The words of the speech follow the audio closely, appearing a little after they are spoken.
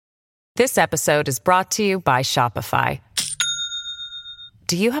This episode is brought to you by Shopify.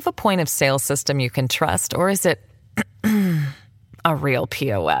 Do you have a point of sale system you can trust, or is it a real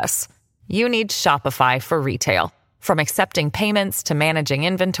POS? You need Shopify for retail. From accepting payments to managing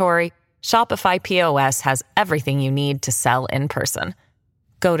inventory, Shopify POS has everything you need to sell in person.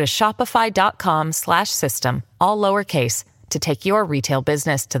 Go to shopify.com/system, all lowercase, to take your retail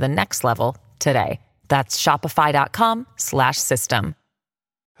business to the next level today. That's shopify.com/system.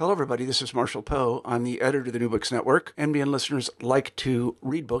 Hello, everybody. This is Marshall Poe. I'm the editor of the New Books Network. NBN listeners like to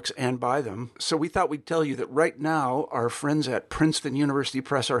read books and buy them. So we thought we'd tell you that right now, our friends at Princeton University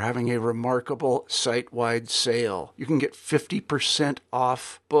Press are having a remarkable site-wide sale. You can get 50%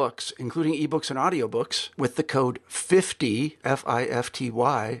 off books, including ebooks and audiobooks, with the code 50,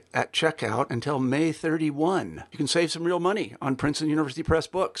 F-I-F-T-Y, at checkout until May 31. You can save some real money on Princeton University Press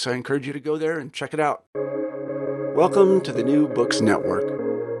books. I encourage you to go there and check it out. Welcome to the New Books Network.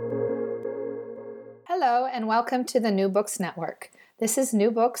 Hello, and welcome to the New Books Network. This is New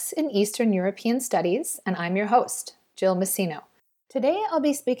Books in Eastern European Studies, and I'm your host, Jill Messino. Today I'll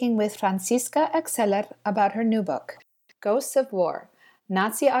be speaking with Franziska Exceller about her new book, Ghosts of War,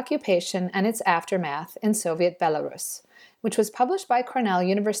 Nazi Occupation and Its Aftermath in Soviet Belarus, which was published by Cornell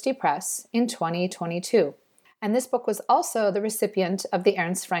University Press in 2022. And this book was also the recipient of the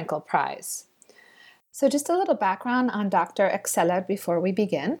Ernst Fraenkel Prize. So just a little background on Dr. Exceller before we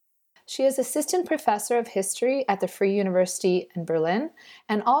begin. She is assistant professor of history at the Free University in Berlin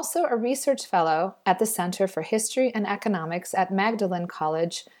and also a research fellow at the Center for History and Economics at Magdalen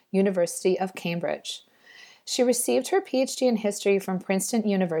College, University of Cambridge. She received her PhD in history from Princeton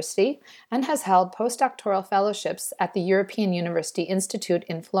University and has held postdoctoral fellowships at the European University Institute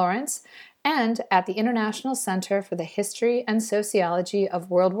in Florence and at the International Center for the History and Sociology of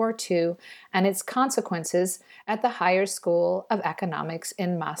World War II and its Consequences at the Higher School of Economics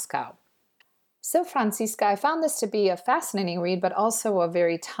in Moscow. So, Franziska, I found this to be a fascinating read, but also a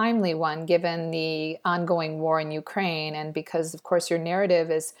very timely one given the ongoing war in Ukraine, and because, of course, your narrative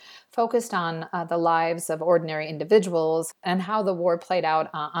is focused on the lives of ordinary individuals and how the war played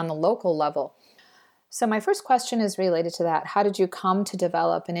out on the local level. So my first question is related to that. How did you come to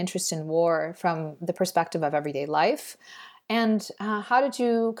develop an interest in war from the perspective of everyday life? And how did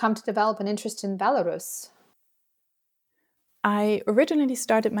you come to develop an interest in Belarus? I originally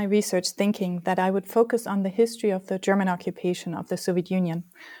started my research thinking that I would focus on the history of the German occupation of the Soviet Union.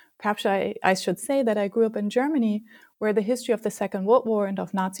 Perhaps I should say that I grew up in Germany, where the history of the Second World War and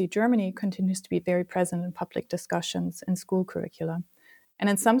of Nazi Germany continues to be very present in public discussions in school curricula. And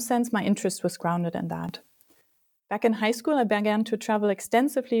in some sense, my interest was grounded in that. Back in high school, I began to travel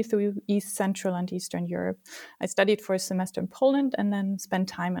extensively through East, Central, and Eastern Europe. I studied for a semester in Poland and then spent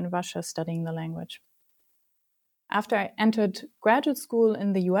time in Russia studying the language. After I entered graduate school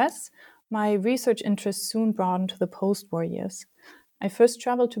in the US, my research interests soon broadened to the post-war years. I first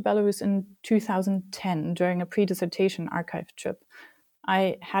traveled to Belarus in 2010 during a pre-dissertation archive trip.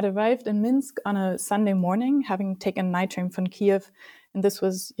 I had arrived in Minsk on a Sunday morning, having taken a night train from Kiev, and this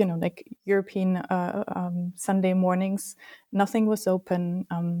was, like European Sunday mornings. Nothing was open.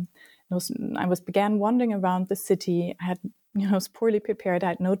 I began wandering around the city. I was poorly prepared. I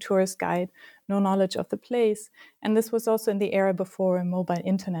had no tourist guide, no knowledge of the place. And this was also in the era before mobile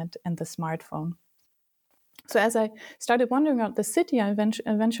internet and the smartphone. So as I started wandering around the city, I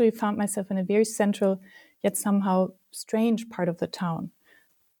eventually found myself in a very central, yet somehow strange part of the town.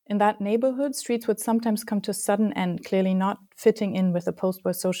 In that neighborhood, streets would sometimes come to a sudden end, clearly not fitting in with the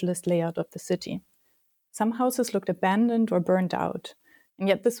post-war socialist layout of the city. Some houses looked abandoned or burned out, and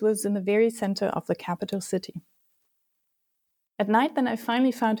yet this was in the very center of the capital city. At night, then, I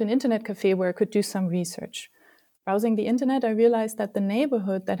finally found an internet cafe where I could do some research. Browsing the internet, I realized that the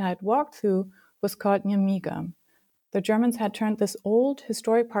neighborhood that I had walked through was called Nyamiga. The Germans had turned this old,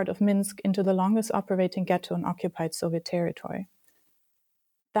 historic part of Minsk into the longest operating ghetto in occupied Soviet territory.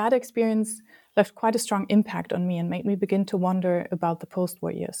 That experience left quite a strong impact on me and made me begin to wonder about the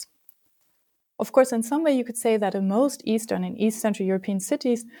post-war years. Of course, in some way, you could say that in most Eastern and East Central European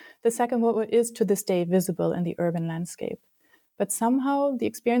cities, the Second World War is to this day visible in the urban landscape. But somehow, the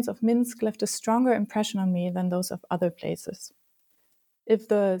experience of Minsk left a stronger impression on me than those of other places. If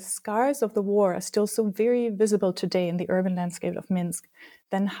the scars of the war are still so very visible today in the urban landscape of Minsk,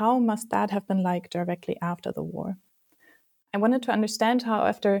 then how must that have been like directly after the war? I wanted to understand how,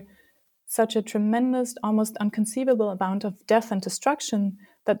 after such a tremendous, almost inconceivable amount of death and destruction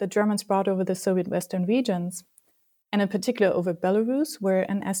that the Germans brought over the Soviet Western regions, and in particular over Belarus, where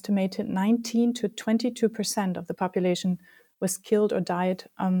an estimated 19 to 22% of the population was killed or died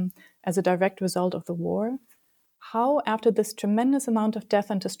as a direct result of the war, how, after this tremendous amount of death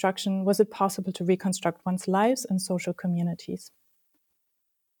and destruction, was it possible to reconstruct one's lives and social communities?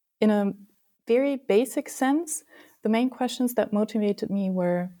 In a very basic sense, the main questions that motivated me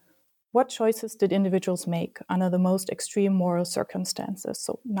were, what choices did individuals make under the most extreme moral circumstances,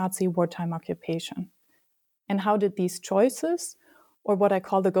 so Nazi wartime occupation? And how did these choices, or what I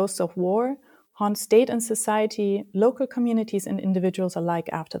call the ghosts of war, haunt state and society, local communities, and individuals alike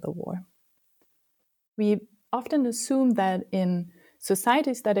after the war? We often assume that in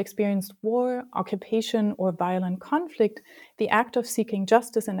societies that experienced war, occupation, or violent conflict, the act of seeking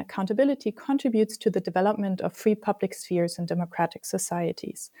justice and accountability contributes to the development of free public spheres and democratic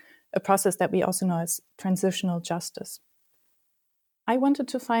societies, a process that we also know as transitional justice. I wanted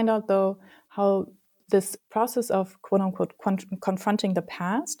to find out, though, how this process of quote-unquote confronting the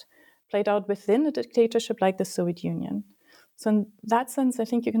past played out within a dictatorship like the Soviet Union. So in that sense, I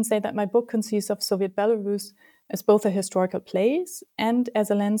think you can say that my book conceives of Soviet Belarus as both a historical place and as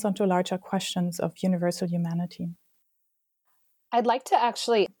a lens onto larger questions of universal humanity. I'd like to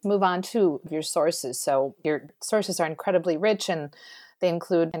actually move on to your sources. So your sources are incredibly rich, and they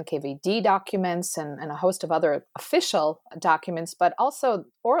include NKVD documents and a host of other official documents, but also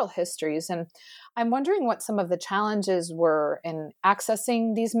oral histories. And I'm wondering what some of the challenges were in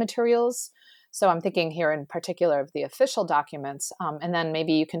accessing these materials. So I'm thinking here in particular of the official documents, and then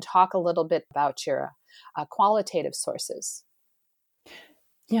maybe you can talk a little bit about your qualitative sources.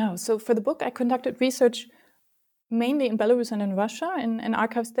 Yeah, so for the book, I conducted research mainly in Belarus and in Russia, in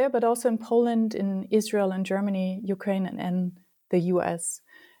archives there, but also in Poland, in Israel and Germany, Ukraine, and the US.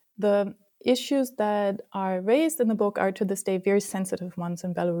 The issues that are raised in the book are to this day very sensitive ones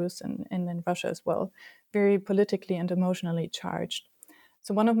in Belarus and in Russia as well, very politically and emotionally charged.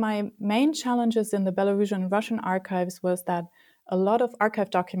 So one of my main challenges in the Belarusian and Russian archives was that a lot of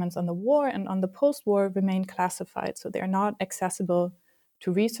archive documents on the war and on the post-war remain classified. So they're not accessible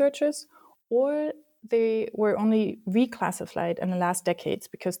to researchers, or they were only reclassified in the last decades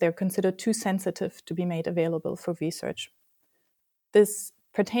because they're considered too sensitive to be made available for research. This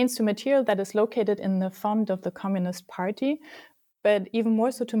pertains to material that is located in the fund of the Communist Party, but even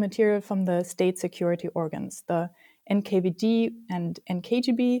more so to material from the state security organs, the NKVD and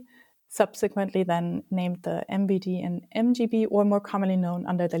NKGB, subsequently then named the MVD and MGB, or more commonly known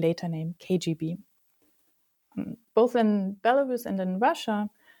under the later name KGB. Both in Belarus and in Russia,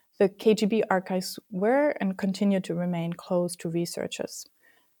 the KGB archives were and continue to remain closed to researchers.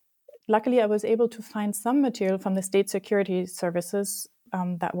 Luckily, I was able to find some material from the state security services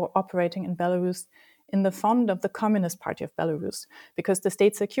that were operating in Belarus in the fund of the Communist Party of Belarus, because the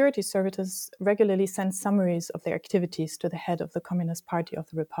state security services regularly send summaries of their activities to the head of the Communist Party of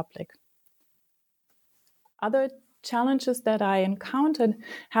the Republic. Other challenges that I encountered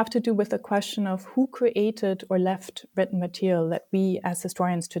have to do with the question of who created or left written material that we as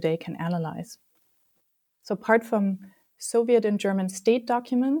historians today can analyze. So apart from Soviet and German state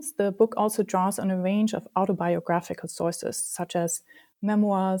documents, the book also draws on a range of autobiographical sources, such as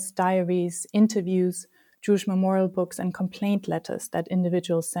memoirs, diaries, interviews, Jewish memorial books, and complaint letters that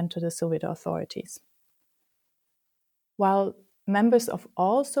individuals sent to the Soviet authorities. While members of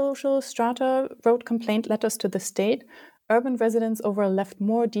all social strata wrote complaint letters to the state, urban residents overall left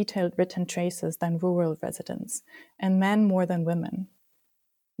more detailed written traces than rural residents, and men more than women.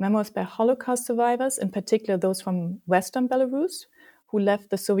 Memoirs by Holocaust survivors, in particular those from Western Belarus, who left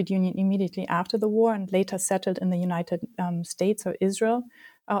the Soviet Union immediately after the war and later settled in the United States or Israel,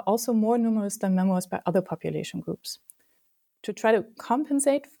 are also more numerous than memoirs by other population groups. To try to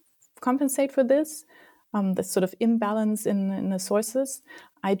compensate for this sort of imbalance in the sources,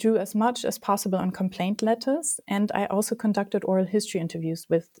 I drew as much as possible on complaint letters, and I also conducted oral history interviews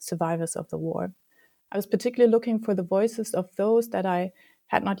with survivors of the war. I was particularly looking for the voices of those that I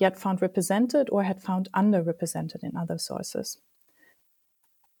had not yet found represented or had found underrepresented in other sources.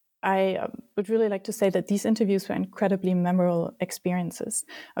 I would really like to say that these interviews were incredibly memorable experiences.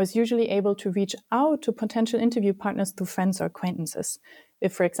 I was usually able to reach out to potential interview partners through friends or acquaintances.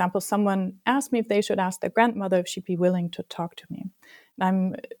 If, for example, someone asked me if they should ask their grandmother if she'd be willing to talk to me. And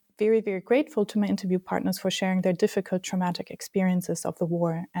I'm very, very grateful to my interview partners for sharing their difficult, traumatic experiences of the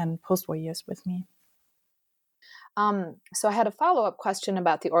war and post-war years with me. So I had a follow-up question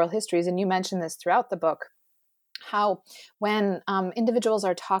about the oral histories, and you mentioned this throughout the book, how when individuals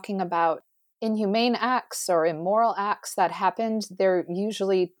are talking about inhumane acts or immoral acts that happened, they're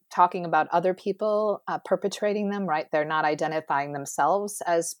usually talking about other people perpetrating them, right? They're not identifying themselves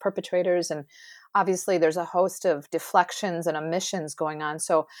as perpetrators. And obviously there's a host of deflections and omissions going on.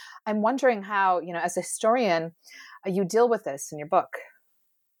 So I'm wondering how, as a historian, you deal with this in your book.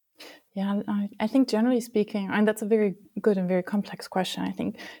 Yeah, I think generally speaking, and that's a very good and very complex question, I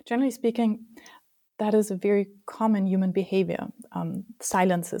think generally speaking, that is a very common human behavior,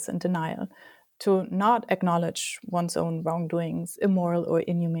 silences and denial, to not acknowledge one's own wrongdoings, immoral or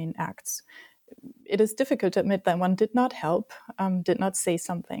inhumane acts. It is difficult to admit that one did not help, did not say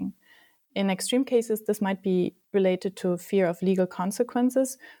something. In extreme cases, this might be related to fear of legal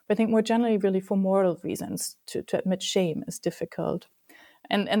consequences, but I think more generally, really for moral reasons, to admit shame is difficult.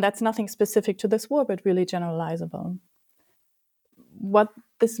 And that's nothing specific to this war, but really generalizable. What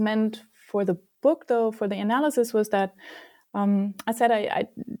this meant for the book, though, for the analysis, was that I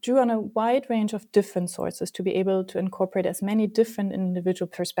drew on a wide range of different sources to be able to incorporate as many different individual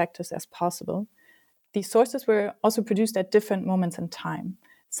perspectives as possible. These sources were also produced at different moments in time,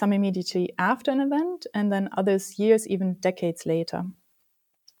 some immediately after an event, and then others years, even decades later.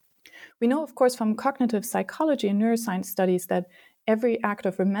 We know, of course, from cognitive psychology and neuroscience studies that every act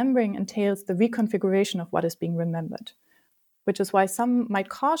of remembering entails the reconfiguration of what is being remembered, which is why some might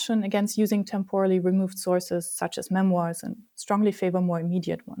caution against using temporally removed sources such as memoirs and strongly favor more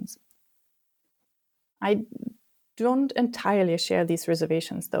immediate ones. I don't entirely share these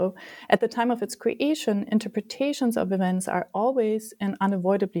reservations, though. At the time of its creation, interpretations of events are always and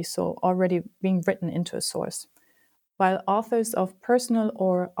unavoidably so already being written into a source. While authors of personal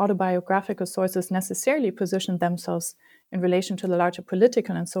or autobiographical sources necessarily position themselves in relation to the larger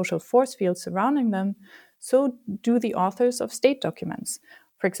political and social force field surrounding them, so do the authors of state documents.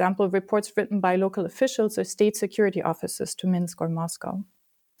 For example, reports written by local officials or state security officers to Minsk or Moscow.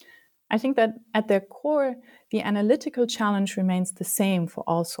 I think that at their core, the analytical challenge remains the same for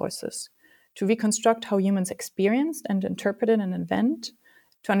all sources: to reconstruct how humans experienced and interpreted an event,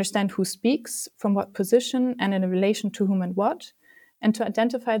 to understand who speaks, from what position, and in relation to whom and what, and to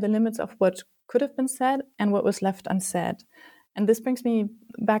identify the limits of what could have been said and what was left unsaid. And this brings me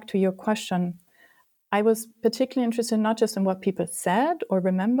back to your question. I was particularly interested not just in what people said or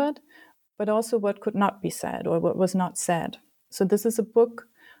remembered, but also what could not be said or what was not said. So this is a book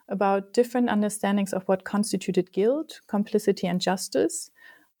about different understandings of what constituted guilt, complicity, and justice,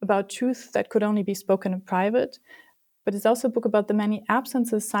 about truth that could only be spoken in private, but it's also a book about the many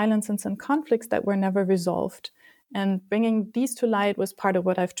absences, silences, and conflicts that were never resolved. And bringing these to light was part of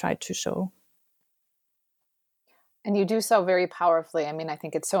what I've tried to show. And you do so very powerfully. I mean, I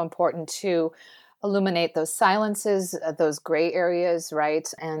think it's so important to illuminate those silences, those gray areas, right?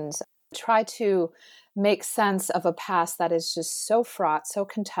 And try to make sense of a past that is just so fraught, so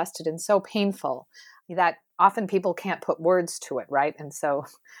contested, and so painful that often people can't put words to it, right? And so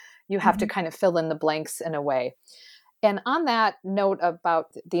you have to kind of fill in the blanks in a way. And on that note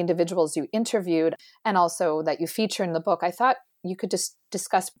about the individuals you interviewed and also that you feature in the book, I thought you could just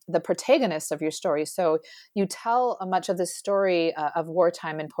discuss the protagonists of your story. So you tell much of the story of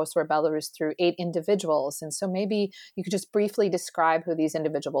wartime in post-war Belarus through 8 individuals. And so maybe you could just briefly describe who these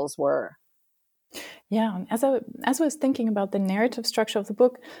individuals were. Yeah, as I was thinking about the narrative structure of the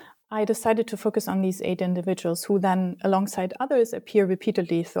book, I decided to focus on these 8 individuals who then, alongside others, appear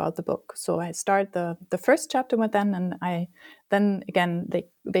repeatedly throughout the book. So I start the first chapter with them, and then again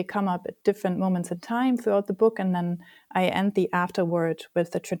they come up at different moments in time throughout the book, and then I end the afterword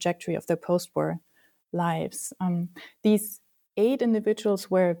with the trajectory of their post-war lives. These 8 individuals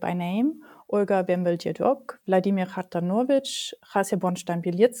were, by name, Olga Bembel-Djedok, Vladimir Khartanovich, Hasia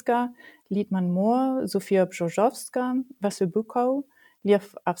Bornstein-Bielitzka, Liedman Mohr, Zofia Brzozowska, Vasyl Bukow,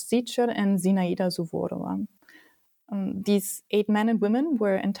 Lev Avzicher, and Zinaida Suvorova. These 8 men and women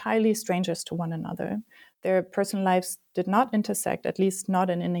were entirely strangers to one another. Their personal lives did not intersect, at least not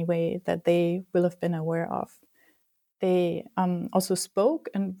in any way that they will have been aware of. They also spoke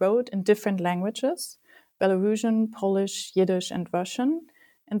and wrote in different languages: Belarusian, Polish, Yiddish, and Russian,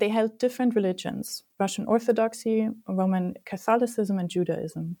 and they held different religions: Russian Orthodoxy, Roman Catholicism, and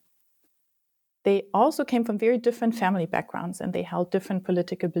Judaism. They also came from very different family backgrounds, and they held different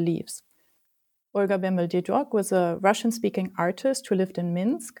political beliefs. Olga Bembel-Djedok was a Russian-speaking artist who lived in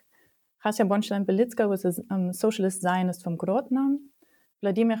Minsk. Hasia Bornstein-Bielitzka was a socialist Zionist from Grodno.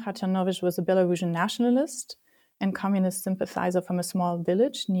 Vladimir Khartanovich was a Belarusian nationalist and communist sympathizer from a small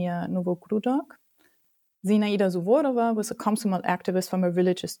village near Novogrudok. Zinaida Suvorova was a Komsomol activist from a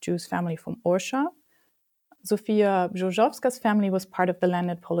religious Jewish family from Orsha. Zofia Brzozowska's family was part of the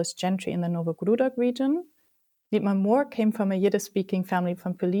landed Polish gentry in the Novogrudok region. Liedman Mohr came from a Yiddish-speaking family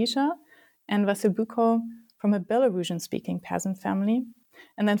from Polisia, and Vasyl Bukow from a Belarusian-speaking peasant family.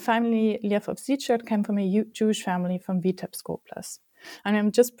 And then finally, Lev Avzicher came from a Jewish family from Vitebsk Oblast. And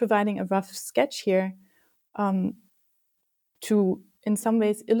I'm just providing a rough sketch here to, in some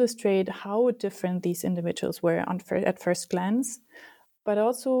ways, illustrate how different these individuals were at first glance, but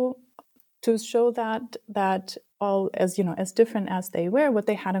also to show that all, as different as they were, what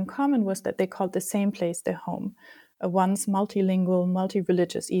they had in common was that they called the same place their home, a once multilingual,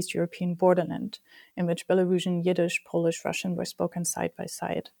 multi-religious East European borderland in which Belarusian, Yiddish, Polish, Russian were spoken side by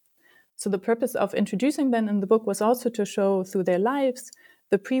side. So the purpose of introducing them in the book was also to show through their lives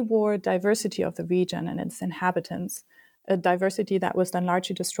the pre-war diversity of the region and its inhabitants, a diversity that was then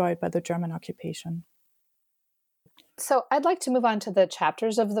largely destroyed by the German occupation. So I'd like to move on to the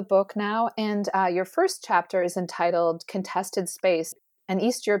chapters of the book now. And your first chapter is entitled Contested Space, an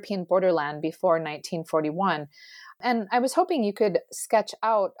East European Borderland Before 1941. And I was hoping you could sketch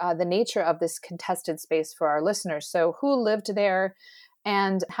out the nature of this contested space for our listeners. So who lived there,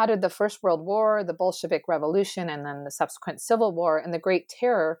 and how did the First World War, the Bolshevik Revolution, and then the subsequent Civil War and the Great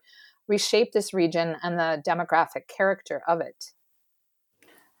Terror reshape this region and the demographic character of it?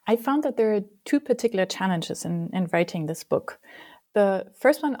 I found that there are two particular challenges in writing this book. The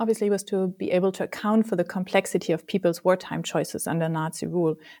first one, obviously, was to be able to account for the complexity of people's wartime choices under Nazi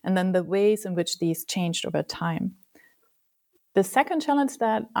rule, and then the ways in which these changed over time. The second challenge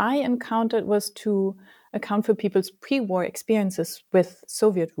that I encountered was to account for people's pre-war experiences with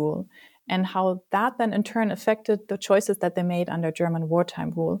Soviet rule, and how that then in turn affected the choices that they made under German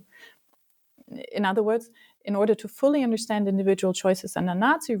wartime rule. In other words, in order to fully understand individual choices under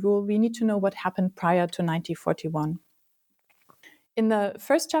Nazi rule, we need to know what happened prior to 1941. In the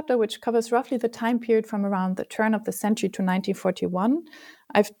first chapter, which covers roughly the time period from around the turn of the century to 1941,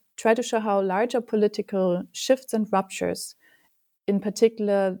 I've tried to show how larger political shifts and ruptures, in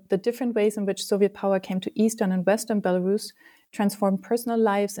particular the different ways in which Soviet power came to Eastern and Western Belarus, transformed personal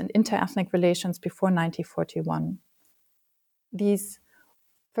lives and inter-ethnic relations before 1941. These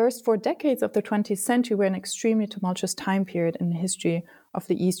first 4 decades of the 20th century were an extremely tumultuous time period in the history of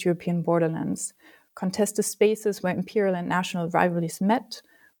the East European borderlands. Contested spaces where imperial and national rivalries met,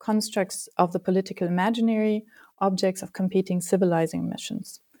 constructs of the political imaginary, objects of competing civilizing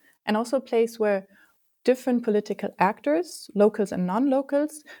missions, and also a place where different political actors, locals and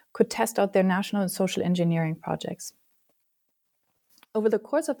non-locals, could test out their national and social engineering projects. Over the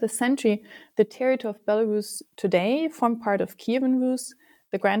course of the century, the territory of Belarus today formed part of Kievan Rus,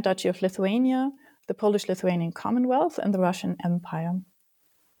 the Grand Duchy of Lithuania, the Polish-Lithuanian Commonwealth, and the Russian Empire.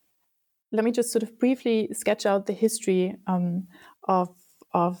 Let me just sort of briefly sketch out the history of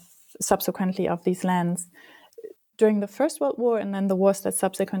subsequently of these lands. During the First World War and then the wars that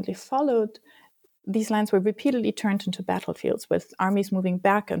subsequently followed, these lands were repeatedly turned into battlefields, with armies moving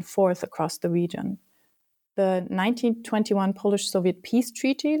back and forth across the region. The 1921 Polish-Soviet Peace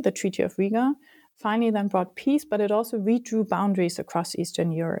Treaty, the Treaty of Riga, finally then brought peace, but it also redrew boundaries across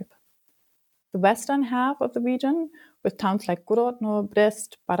Eastern Europe. The western half of the region, with towns like Grodno,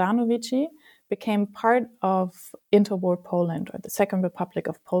 Brest, Baranovichi, became part of interwar Poland, or the Second Republic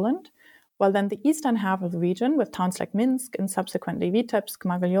of Poland, while then the eastern half of the region, with towns like Minsk and subsequently Vitebsk,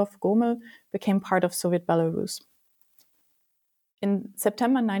 Mogilev, Gomel, became part of Soviet Belarus. In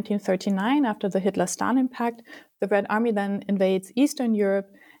September 1939, after the Hitler-Stalin Pact, the Red Army then invades Eastern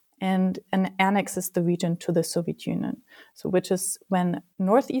Europe and annexes the region to the Soviet Union, so which is when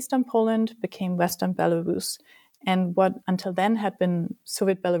northeastern Poland became Western Belarus, and what until then had been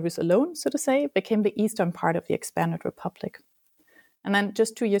Soviet Belarus alone, so to say, became the eastern part of the expanded republic. And then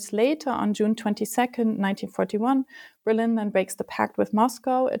just 2 years later, on June 22nd, 1941, Berlin then breaks the pact with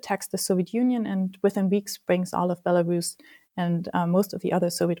Moscow, attacks the Soviet Union, and within weeks brings all of Belarus and most of the other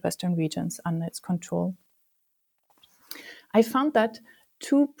Soviet Western regions under its control. I found that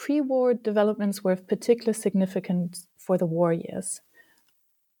 2 pre-war developments were of particular significance for the war years.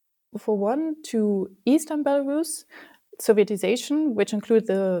 For one, to Eastern Belarus, Sovietization, which included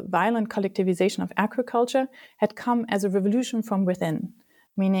the violent collectivization of agriculture, had come as a revolution from within,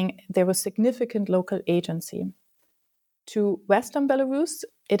 meaning there was significant local agency. To Western Belarus,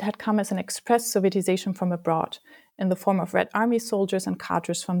 it had come as an express Sovietization from abroad, in the form of Red Army soldiers and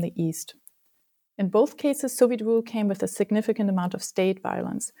cadres from the East. In both cases, Soviet rule came with a significant amount of state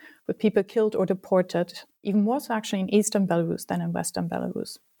violence, with people killed or deported, even more so actually in Eastern Belarus than in Western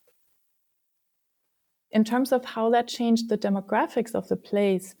Belarus. In terms of how that changed the demographics of the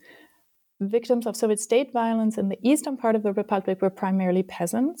place, victims of Soviet state violence in the eastern part of the republic were primarily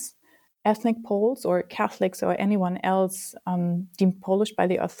peasants, ethnic Poles or Catholics or anyone else deemed Polish by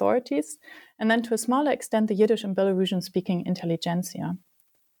the authorities, and then to a smaller extent the Yiddish and Belarusian-speaking intelligentsia.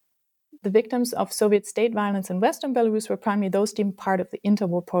 The victims of Soviet state violence in Western Belarus were primarily those deemed part of the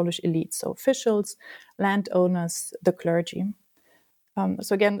interwar Polish elite, so officials, landowners, the clergy.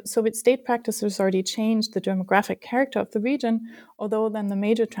 So again, Soviet state practices already changed the demographic character of the region, although then the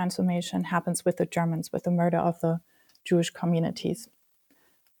major transformation happens with the Germans, with the murder of the Jewish communities.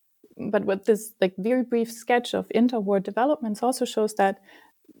 But what this very brief sketch of interwar developments also shows that,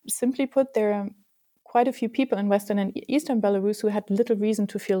 simply put, there are quite a few people in Western and Eastern Belarus who had little reason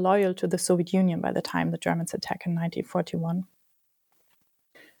to feel loyal to the Soviet Union by the time the Germans attacked in 1941.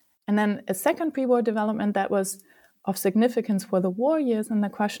 And then a second pre-war development that was of significance for the war years and the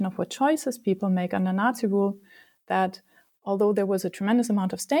question of what choices people make under Nazi rule, that although there was a tremendous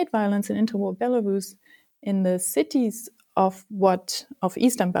amount of state violence in interwar Belarus, in the cities of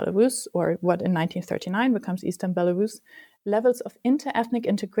Eastern Belarus, or what in 1939 becomes Eastern Belarus, levels of inter-ethnic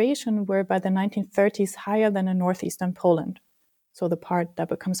integration were by the 1930s higher than in northeastern Poland, so the part that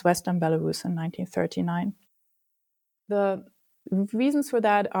becomes Western Belarus in 1939. The reasons for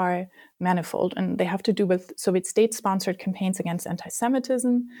that are manifold, and they have to do with Soviet state-sponsored campaigns against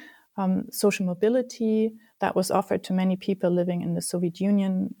anti-Semitism, social mobility that was offered to many people living in the Soviet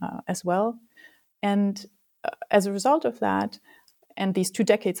Union as well. And as a result of that, and these 2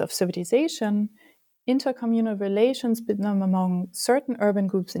 decades of Sovietization, intercommunal relations among certain urban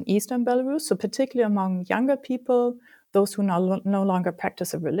groups in Eastern Belarus, so particularly among younger people, those who no longer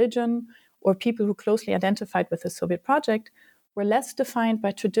practice a religion, or people who closely identified with the Soviet project, were less defined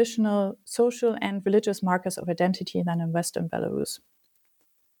by traditional social and religious markers of identity than in Western Belarus.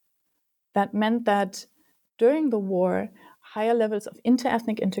 That meant that during the war, higher levels of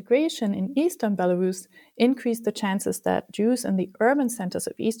inter-ethnic integration in Eastern Belarus increased the chances that Jews in the urban centers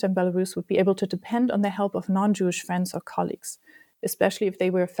of Eastern Belarus would be able to depend on the help of non-Jewish friends or colleagues, especially if they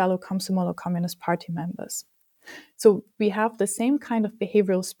were fellow Komsomol or Communist Party members. So we have the same kind of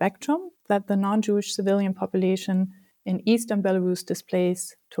behavioral spectrum that the non-Jewish civilian population in Eastern Belarus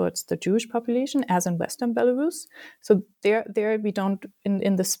displays towards the Jewish population as in Western Belarus. So there we don't,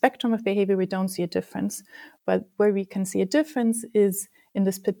 in the spectrum of behavior, we don't see a difference. But where we can see a difference is in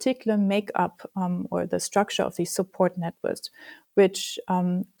this particular makeup or the structure of these support networks, which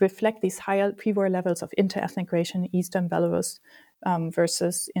reflect these higher pre-war levels of inter-ethnic relation in Eastern Belarus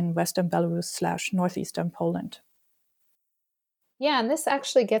versus in Western Belarus / Northeastern Poland. Yeah, and this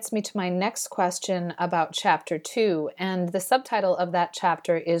actually gets me to my next question about Chapter 2, and the subtitle of that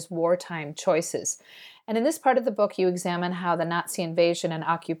chapter is Wartime Choices. And in this part of the book, you examine how the Nazi invasion and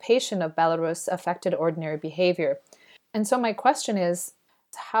occupation of Belarus affected ordinary behavior. And so my question is,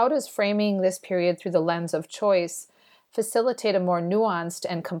 how does framing this period through the lens of choice facilitate a more nuanced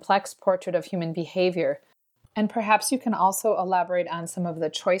and complex portrait of human behavior? And perhaps you can also elaborate on some of the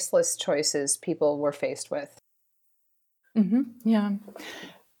choiceless choices people were faced with. Yeah.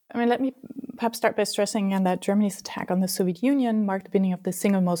 I mean, let me perhaps start by stressing again that Germany's attack on the Soviet Union marked the beginning of the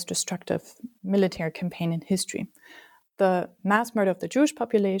single most destructive military campaign in history. The mass murder of the Jewish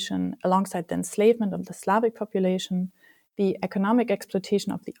population, alongside the enslavement of the Slavic population, the economic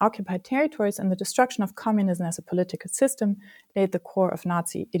exploitation of the occupied territories, and the destruction of communism as a political system laid the core of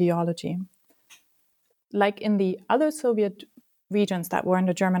Nazi ideology. Like in the other Soviet regions that were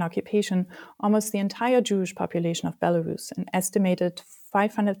under German occupation, almost the entire Jewish population of Belarus, an estimated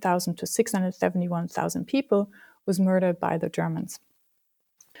 500,000 to 671,000 people, was murdered by the Germans.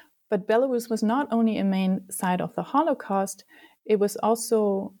 But Belarus was not only a main site of the Holocaust, it was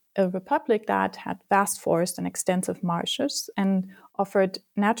also a republic that had vast forests and extensive marshes and offered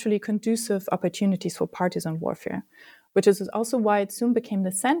naturally conducive opportunities for partisan warfare, which is also why it soon became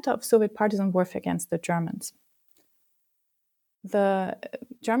the center of Soviet partisan warfare against the Germans. The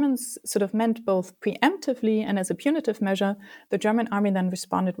Germans sort of meant both preemptively and as a punitive measure, the German army then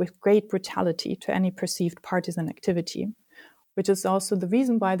responded with great brutality to any perceived partisan activity, which is also the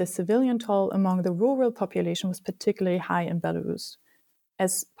reason why the civilian toll among the rural population was particularly high in Belarus.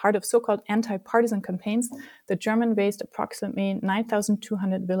 As part of so-called anti-partisan campaigns, the Germans razed approximately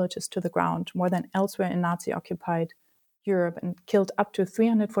 9,200 villages to the ground, more than elsewhere in Nazi-occupied Europe, and killed up to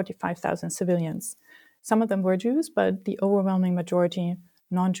 345,000 civilians. Some of them were Jews, but the overwhelming majority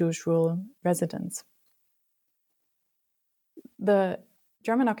non-Jewish rural residents. The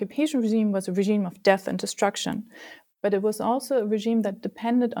German occupation regime was a regime of death and destruction, but it was also a regime that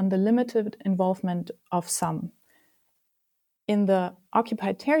depended on the limited involvement of some. In the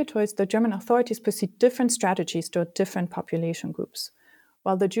occupied territories, the German authorities pursued different strategies toward different population groups.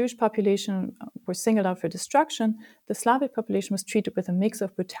 While the Jewish population were singled out for destruction, the Slavic population was treated with a mix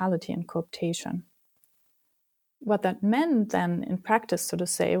of brutality and cooptation. What that meant then in practice, so to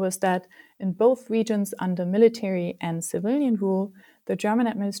say, was that in both regions under military and civilian rule, the German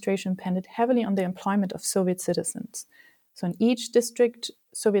administration depended heavily on the employment of Soviet citizens. So in each district,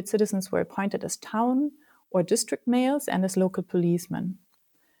 Soviet citizens were appointed as town or district mayors and as local policemen.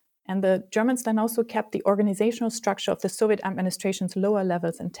 And the Germans then also kept the organizational structure of the Soviet administration's lower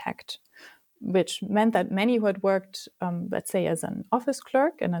levels intact. which meant that many who had worked, let's say, as an office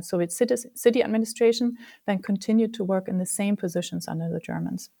clerk in a Soviet city administration, then continued to work in the same positions under the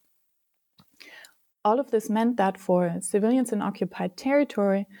Germans. All of this meant that for civilians in occupied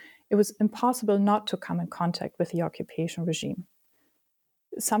territory, it was impossible not to come in contact with the occupation regime.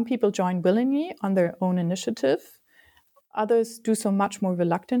 Some people join willingly on their own initiative. Others do so much more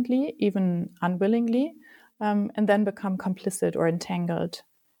reluctantly, even unwillingly, and then become complicit or entangled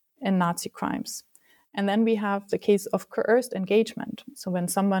in Nazi crimes. And then we have the case of coerced engagement. So when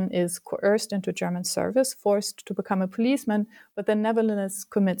someone is coerced into German service, forced to become a policeman, but then nevertheless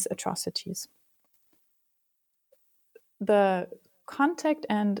commits atrocities. The contact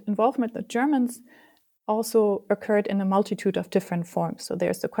and involvement of Germans also occurred in a multitude of different forms. So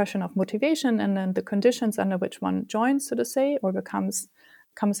there's the question of motivation and then the conditions under which one joins, so to say, or comes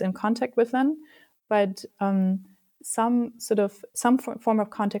in contact with them. But some form of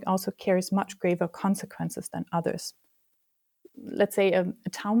contact also carries much graver consequences than others. Let's say a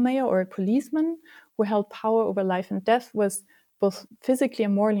town mayor or a policeman who held power over life and death was both physically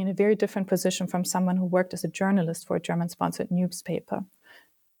and morally in a very different position from someone who worked as a journalist for a German-sponsored newspaper.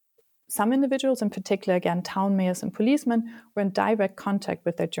 Some individuals, in particular, again, town mayors and policemen, were in direct contact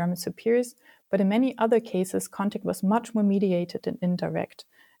with their German superiors, but in many other cases, contact was much more mediated and indirect,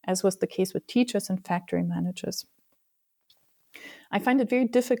 as was the case with teachers and factory managers. I find it very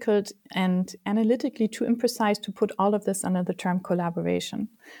difficult and analytically too imprecise to put all of this under the term collaboration.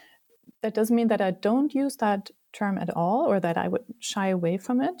 That doesn't mean that I don't use that term at all or that I would shy away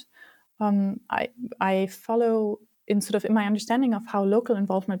from it. I follow, in my understanding of how local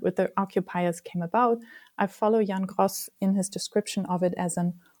involvement with the occupiers came about, I follow Jan Gross in his description of it as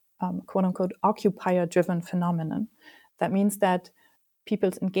an quote-unquote occupier-driven phenomenon. That means that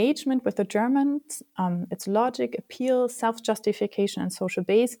people's engagement with the Germans, its logic, appeal, self-justification, and social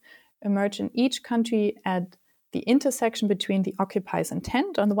base emerge in each country at the intersection between the occupier's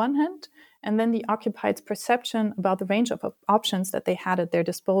intent on the one hand, and then the occupier's perception about the range of options that they had at their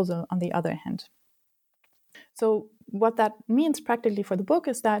disposal on the other hand. So what that means practically for the book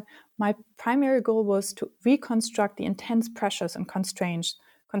is that my primary goal was to reconstruct the intense pressures and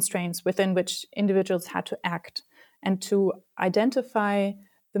constraints within which individuals had to act, and to identify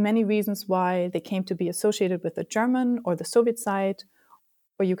the many reasons why they came to be associated with the German or the Soviet side,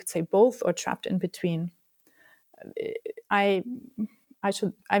 or you could say both, or trapped in between. I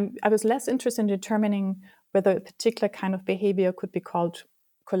was less interested in determining whether a particular kind of behavior could be called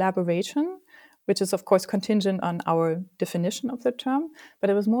collaboration, which is of course contingent on our definition of the term, but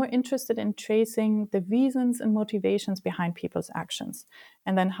I was more interested in tracing the reasons and motivations behind people's actions,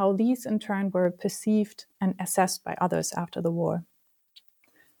 and then how these in turn were perceived and assessed by others after the war.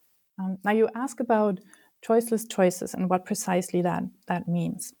 Now you ask about choiceless choices and what precisely that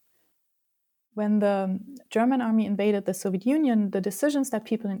means. When the German army invaded the Soviet Union, the decisions that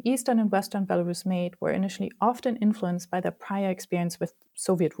people in Eastern and Western Belarus made were initially often influenced by their prior experience with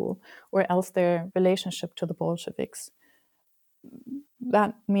Soviet rule, or else their relationship to the Bolsheviks.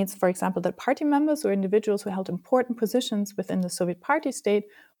 That means, for example, that party members or individuals who held important positions within the Soviet party state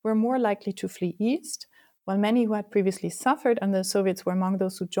were more likely to flee east, while many who had previously suffered under the Soviets were among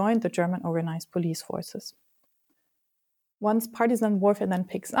those who joined the German organized police forces. Once partisan warfare then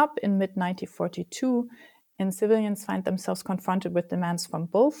picks up in mid-1942 and civilians find themselves confronted with demands from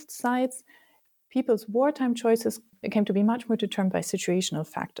both sides, people's wartime choices came to be much more determined by situational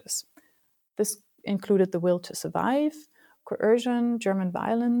factors. This included the will to survive, coercion, German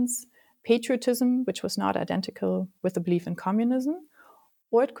violence, patriotism, which was not identical with the belief in communism,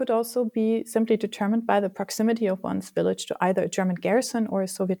 or it could also be simply determined by the proximity of one's village to either a German garrison or a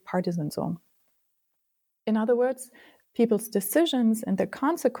Soviet partisan zone. In other words, people's decisions and their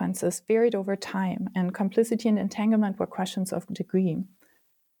consequences varied over time, and complicity and entanglement were questions of degree.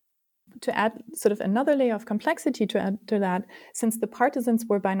 To add another layer of complexity to that, since the partisans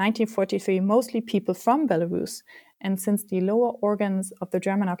were by 1943 mostly people from Belarus, and since the lower organs of the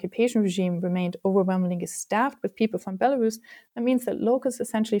German occupation regime remained overwhelmingly staffed with people from Belarus, that means that locals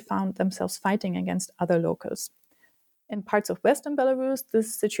essentially found themselves fighting against other locals. In parts of Western Belarus,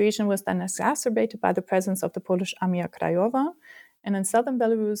 this situation was then exacerbated by the presence of the Polish Armia Krajowa, and in southern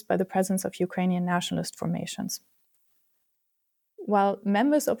Belarus by the presence of Ukrainian nationalist formations. While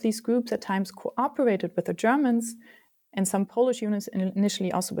members of these groups at times cooperated with the Germans, and some Polish units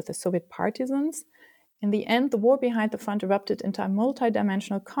initially also with the Soviet partisans, in the end, the war behind the front erupted into a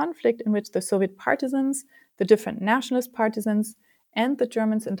multi-dimensional conflict in which the Soviet partisans, the different nationalist partisans, and the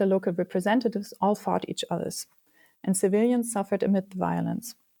Germans and their local representatives all fought each other, and civilians suffered amid the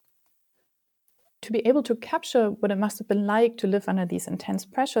violence. To be able to capture what it must have been like to live under these intense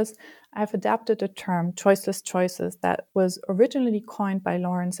pressures, I've adapted the term choiceless choices that was originally coined by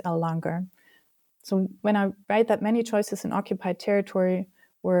Lawrence L. Langer. So when I write that many choices in occupied territory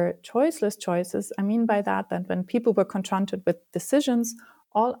were choiceless choices, I mean by that when people were confronted with decisions,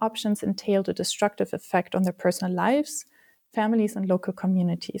 all options entailed a destructive effect on their personal lives, families, and local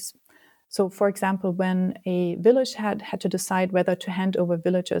communities. So, for example, when a village had to decide whether to hand over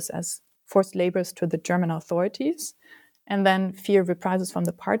villagers as forced laborers to the German authorities and then fear reprisals from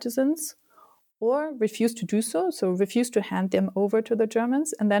the partisans, or refuse to do so, so refuse to hand them over to the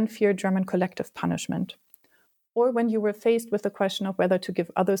Germans and then fear German collective punishment. Or when you were faced with the question of whether to give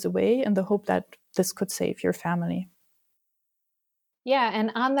others away in the hope that this could save your family. Yeah,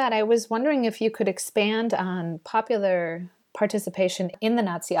 and on that, I was wondering if you could expand on popular participation in the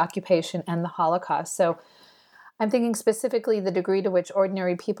Nazi occupation and the Holocaust. So I'm thinking specifically the degree to which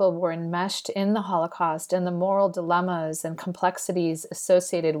ordinary people were enmeshed in the Holocaust and the moral dilemmas and complexities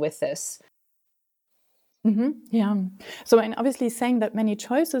associated with this. Yeah. So, and obviously saying that many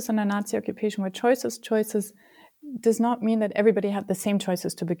choices in the Nazi occupation were choices does not mean that everybody had the same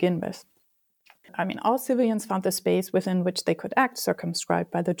choices to begin with. I mean, all civilians found the space within which they could act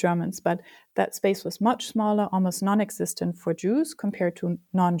circumscribed by the Germans, but that space was much smaller, almost non-existent for Jews compared to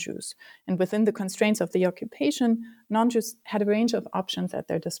non-Jews. And within the constraints of the occupation, non-Jews had a range of options at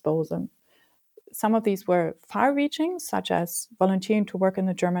their disposal. Some of these were far-reaching, such as volunteering to work in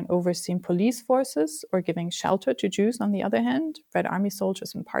the German overseen police forces or giving shelter to Jews on the other hand, Red Army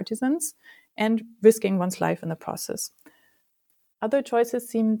soldiers and partisans, and risking one's life in the process. Other choices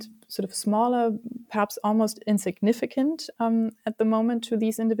seemed sort of smaller, perhaps almost insignificant at the moment to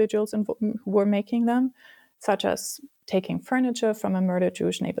these individuals who were making them, such as taking furniture from a murdered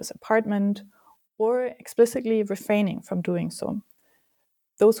Jewish neighbor's apartment or explicitly refraining from doing so.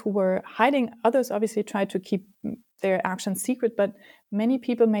 Those who were hiding, others obviously tried to keep their actions secret, but many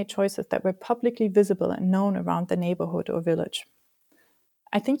people made choices that were publicly visible and known around the neighborhood or village.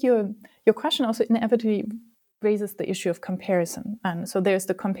 I think your question also inevitably raises the issue of comparison. And so there's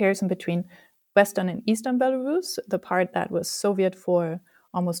the comparison between Western and Eastern Belarus, the part that was Soviet for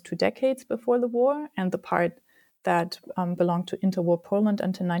almost 2 decades before the war, and the part that belonged to interwar Poland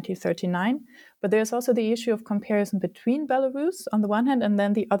until 1939. But there's also the issue of comparison between Belarus on the one hand, and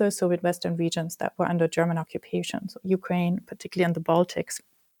then the other Soviet Western regions that were under German occupation, so Ukraine, particularly in the Baltics.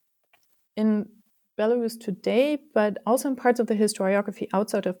 In Belarus today, but also in parts of the historiography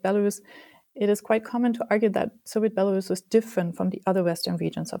outside of Belarus, it is quite common to argue that Soviet Belarus was different from the other Western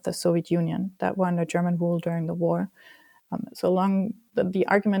regions of the Soviet Union that were under German rule during the war. So along the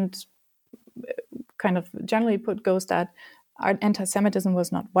argument kind of generally put goes that anti-Semitism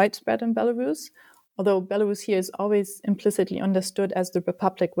was not widespread in Belarus, although Belarus here is always implicitly understood as the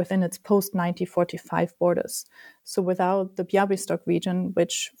republic within its post-1945 borders. So without the Białystok region,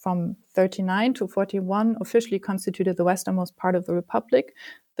 which from 1939 to 1941 officially constituted the westernmost part of the republic,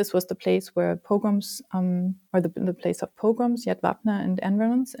 this was the place where pogroms, or the place of pogroms, Yad Wapner and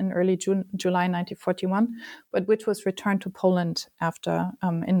environs in early July 1941, but which was returned to Poland after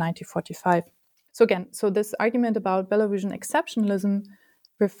in 1945. So again, this argument about Belarusian exceptionalism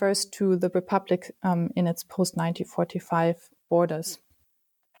refers to the republic in its post-1945 borders.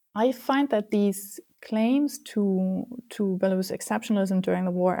 I find that these claims to Belarus exceptionalism during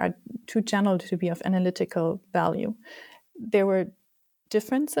the war are too general to be of analytical value. There were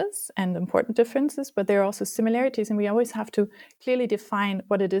differences and important differences, but there are also similarities, and we always have to clearly define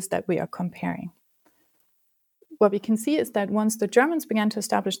what it is that we are comparing. What we can see is that once the Germans began to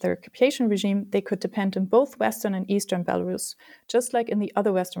establish their occupation regime, they could depend on both Western and Eastern Belarus, just like in the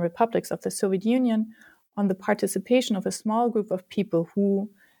other Western republics of the Soviet Union, on the participation of a small group of people who,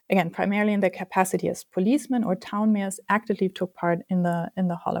 again, primarily in their capacity as policemen or town mayors, actively took part in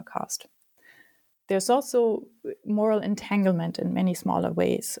the Holocaust. There's also moral entanglement in many smaller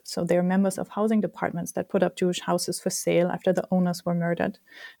ways. So there are members of housing departments that put up Jewish houses for sale after the owners were murdered.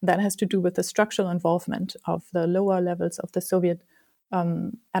 That has to do with the structural involvement of the lower levels of the Soviet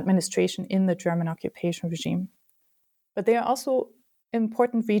administration in the German occupation regime. But there are also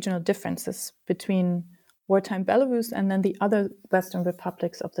important regional differences between wartime Belarus and then the other Western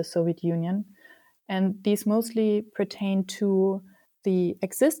republics of the Soviet Union. And these mostly pertain to the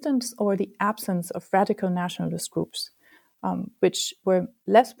existence or the absence of radical nationalist groups, which were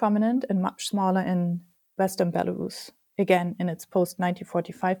less prominent and much smaller in Western Belarus, again, in its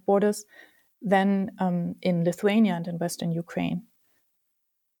post-1945 borders, than in Lithuania and in Western Ukraine.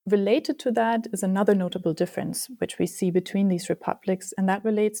 Related to that is another notable difference which we see between these republics, and that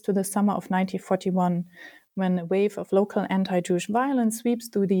relates to the summer of 1941, when a wave of local anti-Jewish violence sweeps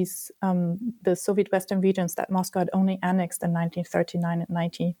through these the Soviet Western regions that Moscow had only annexed in 1939 and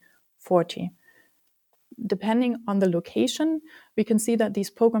 1940. Depending on the location, we can see that these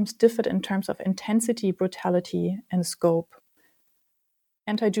pogroms differed in terms of intensity, brutality, and scope.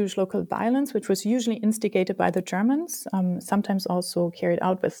 Anti-Jewish local violence, which was usually instigated by the Germans, sometimes also carried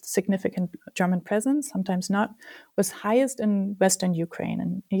out with significant German presence, sometimes not, was highest in Western Ukraine,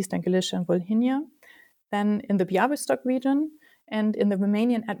 in Eastern Galicia and Volhynia, then in the Białystok region, and in the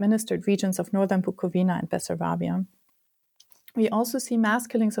Romanian-administered regions of Northern Bukovina and Bessarabia. We also see mass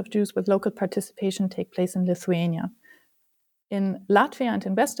killings of Jews with local participation take place in Lithuania. In Latvia and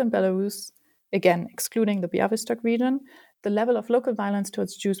in Western Belarus, again, excluding the Białystok region, the level of local violence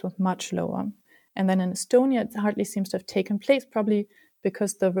towards Jews was much lower. And then in Estonia, it hardly seems to have taken place, probably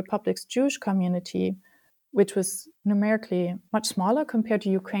because the Republic's Jewish community, which was numerically much smaller compared to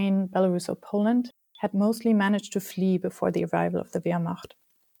Ukraine, Belarus, or Poland, had mostly managed to flee before the arrival of the Wehrmacht.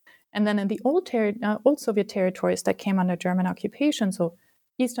 And then in the old Soviet territories that came under German occupation, so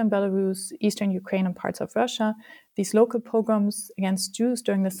Eastern Belarus, Eastern Ukraine, and parts of Russia, these local pogroms against Jews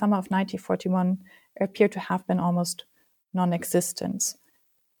during the summer of 1941 appear to have been almost non-existent.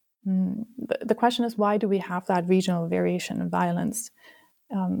 The question is, why do we have that regional variation in violence?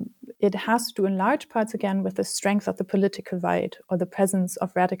 It has to do in large parts, again, with the strength of the political right or the presence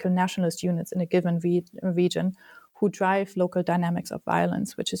of radical nationalist units in a given region who drive local dynamics of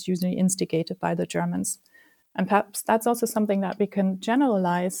violence, which is usually instigated by the Germans. And perhaps that's also something that we can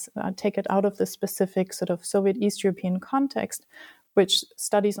generalize, take it out of the specific sort of Soviet East European context, which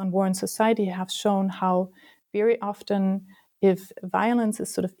studies on war and society have shown how very often if violence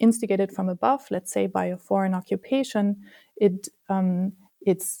is sort of instigated from above, let's say by a foreign occupation, its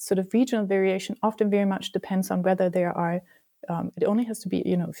sort of regional variation often very much depends on whether there are, it only has to be,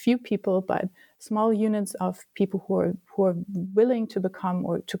 a few people, but small units of people who are willing to become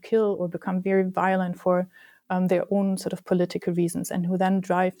or to kill or become very violent for their own sort of political reasons, and who then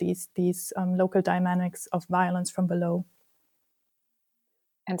drive these local dynamics of violence from below.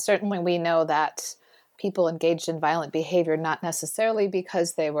 And certainly we know that people engaged in violent behavior, not necessarily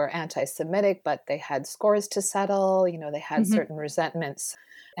because they were anti-Semitic, but they had scores to settle, they had certain resentments.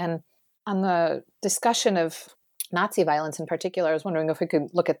 And on the discussion of Nazi violence in particular, I was wondering if we could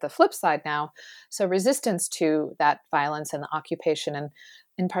look at the flip side now. So resistance to that violence and the occupation, and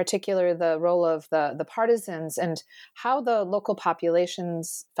in particular the role of the partisans and how the local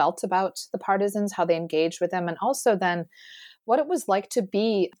populations felt about the partisans, how they engaged with them, and also then what it was like to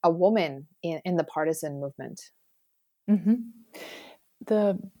be a woman in the partisan movement. Mm-hmm.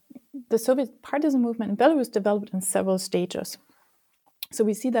 The Soviet partisan movement in Belarus developed in several stages. So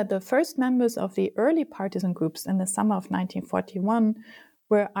we see that the first members of the early partisan groups in the summer of 1941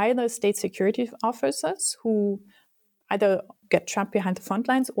 were either state security officers who either get trapped behind the front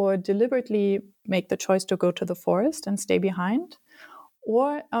lines or deliberately make the choice to go to the forest and stay behind,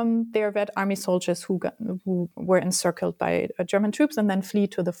 or they are Red Army soldiers who were encircled by German troops and then flee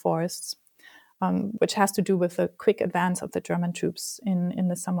to the forests, which has to do with the quick advance of the German troops in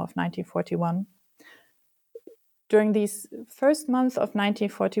the summer of 1941. During these first months of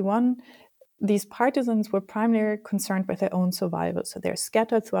 1941, these partisans were primarily concerned with their own survival. So they're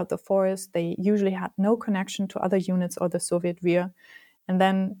scattered throughout the forest. They usually had no connection to other units or the Soviet rear. And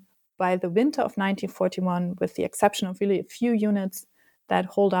then by the winter of 1941, with the exception of really a few units that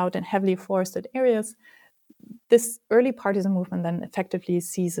hold out in heavily forested areas, this early partisan movement then effectively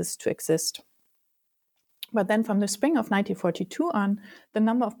ceases to exist. But then from the spring of 1942 on, the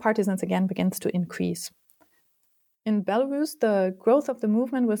number of partisans again begins to increase. In Belarus, the growth of the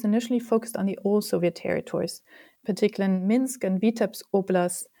movement was initially focused on the old Soviet territories, particularly in Minsk and Vitebsk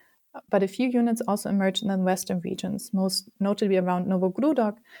Oblast, but a few units also emerged in the western regions, most notably around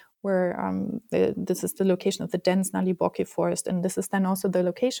Novogrudok, where this is the location of the dense Naliboki forest, and this is then also the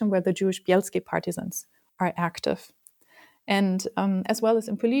location where the Jewish Bielski partisans are active. And as well as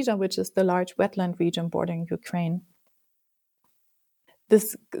in Polizia, which is the large wetland region bordering Ukraine.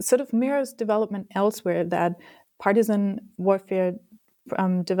 This sort of mirrors development elsewhere, that partisan warfare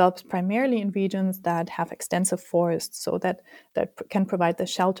develops primarily in regions that have extensive forests, so that can provide the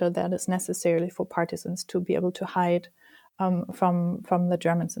shelter that is necessary for partisans to be able to hide from the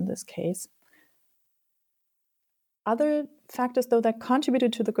Germans in this case. Other factors, though, that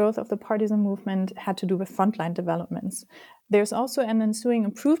contributed to the growth of the partisan movement had to do with frontline developments. There's also an ensuing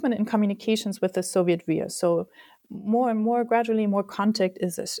improvement in communications with the Soviet rear. So more and more, gradually, more contact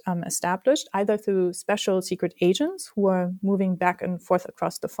is established, either through special secret agents who are moving back and forth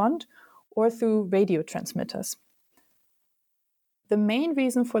across the front, or through radio transmitters. The main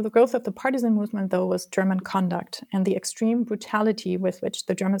reason for the growth of the partisan movement, though, was German conduct and the extreme brutality with which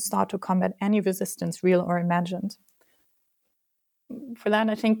the Germans sought to combat any resistance, real or imagined. For that,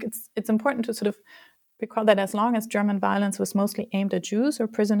 I think it's important to sort of recall that as long as German violence was mostly aimed at Jews or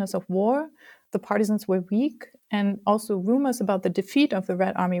prisoners of war, the partisans were weak, and also rumors about the defeat of the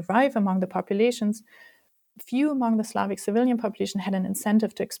Red Army rife among the populations. Few among the Slavic civilian population had an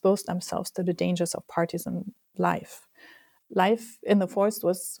incentive to expose themselves to the dangers of partisan life. Life in the forest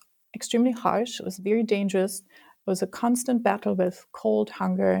was extremely harsh. It was very dangerous. It was a constant battle with cold,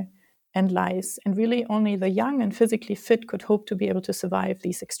 hunger, and lice. And really only the young and physically fit could hope to be able to survive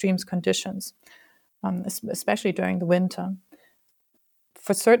these extreme conditions, especially during the winter.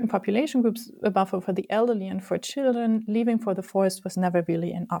 For certain population groups, above all for the elderly and for children, leaving for the forest was never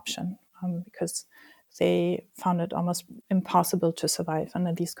really an option because they found it almost impossible to survive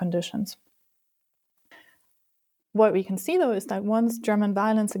under these conditions. What we can see, though, is that once German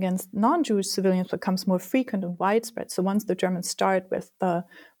violence against non-Jewish civilians becomes more frequent and widespread, so once the Germans start with the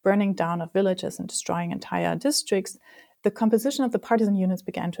burning down of villages and destroying entire districts, the composition of the partisan units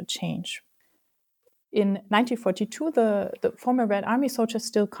began to change. In 1942, the former Red Army soldiers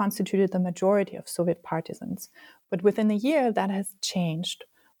still constituted the majority of Soviet partisans, but within a year that has changed.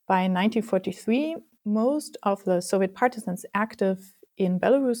 By 1943, most of the Soviet partisans active in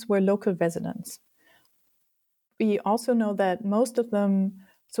Belarus were local residents. We also know that most of them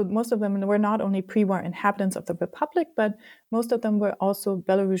were not only pre-war inhabitants of the Republic, but most of them were also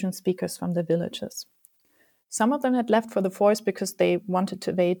Belarusian speakers from the villages. Some of them had left for the forest because they wanted to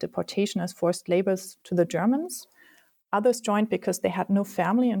evade deportation as forced laborers to the Germans. Others joined because they had no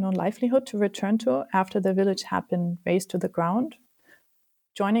family and no livelihood to return to after the village had been razed to the ground.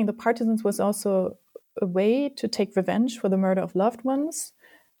 Joining the partisans was also a way to take revenge for the murder of loved ones,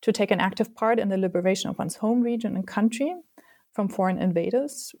 to take an active part in the liberation of one's home region and country from foreign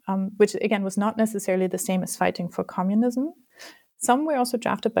invaders, which again was not necessarily the same as fighting for communism. Some were also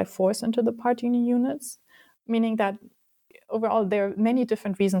drafted by force into the partisan units, meaning that overall there are many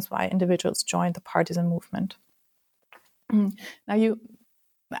different reasons why individuals joined the partisan movement. Now you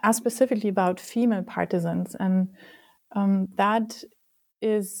asked specifically about female partisans, and that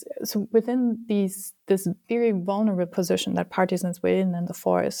is so within this very vulnerable position that partisans were in the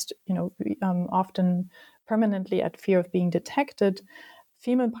forest, often permanently at fear of being detected.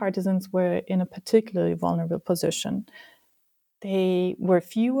 Female partisans were in a particularly vulnerable position. They were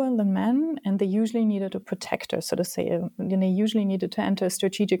fewer than men, and they usually needed a protector, so to say. They usually needed to enter a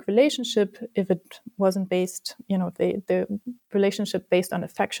strategic relationship if it wasn't based, if the relationship based on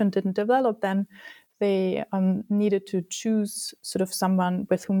affection didn't develop, then they needed to choose sort of someone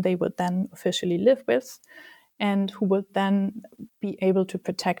with whom they would then officially live with and who would then be able to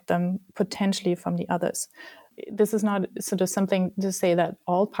protect them potentially from the others. This is not sort of something to say that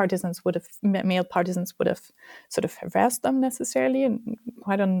all male partisans would have sort of harassed them necessarily, and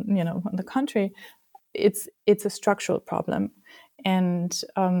quite on the contrary, it's a structural problem. And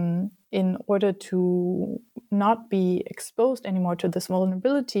in order to not be exposed anymore to this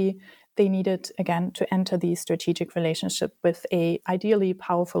vulnerability, they needed, again, to enter the strategic relationship with a ideally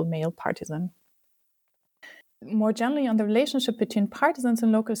powerful male partisan. More generally, on the relationship between partisans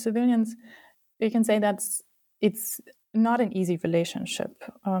and local civilians, you can say it's not an easy relationship.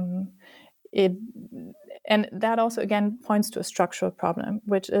 And that also, again, points to a structural problem,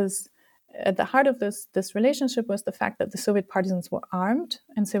 which is at the heart of this relationship was the fact that the Soviet partisans were armed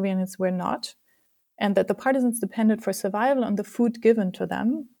and civilians were not, and that the partisans depended for survival on the food given to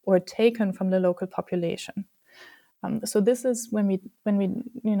them or taken from the local population. So this is when we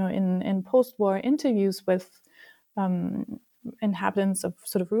in post-war interviews with inhabitants of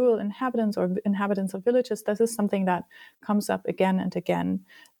sort of rural inhabitants or inhabitants of villages, this is something that comes up again and again,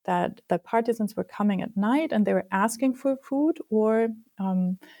 that the partisans were coming at night and they were asking for food, or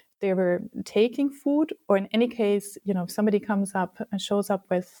they were taking food, or in any case, if somebody comes up and shows up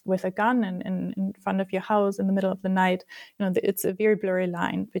with a gun in front of your house in the middle of the night, it's a very blurry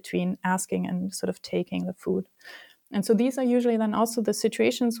line between asking and sort of taking the food. And so these are usually then also the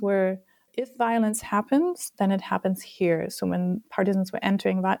situations where if violence happens, then it happens here. So when partisans were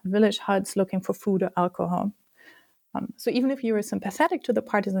entering village huts looking for food or alcohol. So even if you were sympathetic to the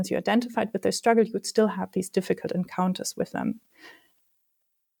partisans, you identified with their struggle, you would still have these difficult encounters with them.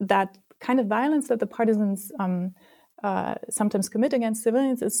 That kind of violence that the partisans sometimes commit against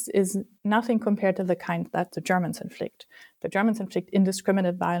civilians is nothing compared to the kind that the Germans inflict. The Germans inflict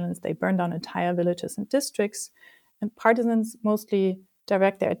indiscriminate violence. They burn down entire villages and districts. And partisans mostly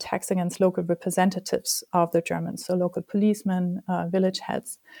direct their attacks against local representatives of the Germans, so local policemen, village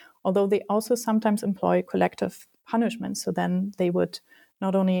heads, although they also sometimes employ collective punishment. So then they would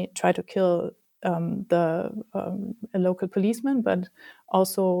not only try to kill a local policeman, but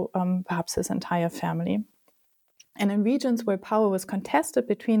also perhaps his entire family. And in regions where power was contested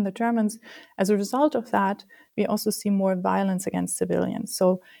between the Germans, as a result of that, we also see more violence against civilians.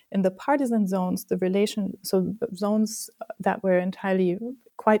 So in the partisan zones, zones that were entirely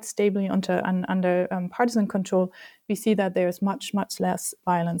quite stably under partisan control, we see that there's much, much less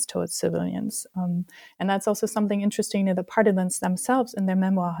violence towards civilians. And that's also something interesting that the partisans themselves in their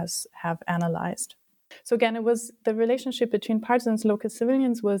memoirs have analyzed. So again, it was the relationship between partisans and local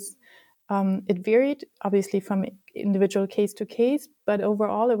civilians was it varied, obviously, from individual case to case, but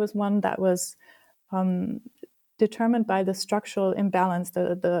overall it was one that was determined by the structural imbalance,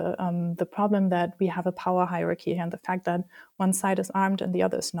 the problem that we have a power hierarchy and the fact that one side is armed and the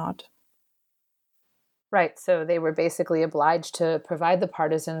other is not. Right, so they were basically obliged to provide the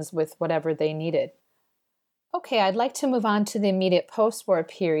partisans with whatever they needed. Okay, I'd like to move on to the immediate post-war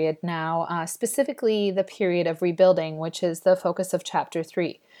period now, specifically the period of rebuilding, which is the focus of Chapter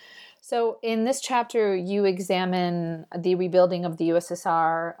 3. So in this chapter, you examine the rebuilding of the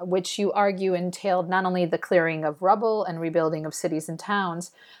USSR, which you argue entailed not only the clearing of rubble and rebuilding of cities and towns,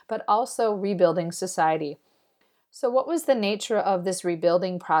 but also rebuilding society. So what was the nature of this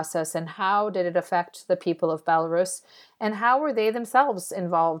rebuilding process, and how did it affect the people of Belarus, and how were they themselves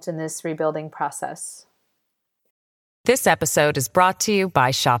involved in this rebuilding process? This episode is brought to you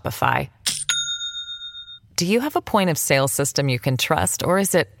by Shopify. Do you have a point of sale system you can trust, or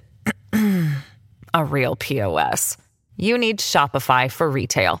is it a real POS? You need Shopify for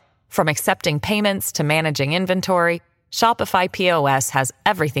retail. From accepting payments to managing inventory, Shopify POS has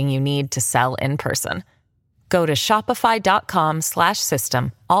everything you need to sell in person. Go to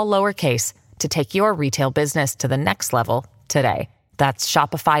shopify.com/system, all lowercase, to take your retail business to the next level today. That's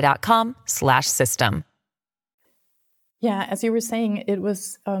shopify.com/system. Yeah, as you were saying, it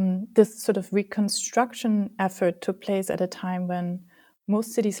was this sort of reconstruction effort took place at a time when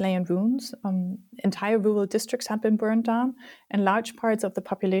most cities lay in ruins, entire rural districts had been burned down, and large parts of the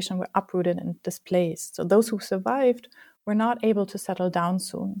population were uprooted and displaced. So those who survived were not able to settle down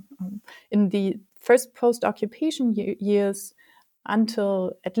soon. In the first post-occupation years,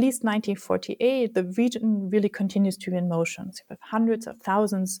 until at least 1948, the region really continues to be in motion. So you have hundreds of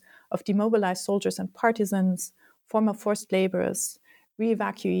thousands of demobilized soldiers and partisans, former forced laborers,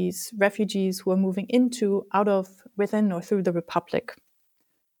 re-evacuees, refugees who are moving into, out of, within, or through the Republic.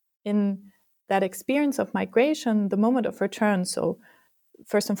 In that experience of migration, the moment of return, so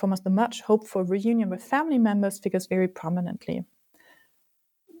first and foremost, the much hoped for reunion with family members figures very prominently.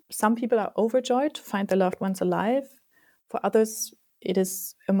 Some people are overjoyed to find their loved ones alive. For others, it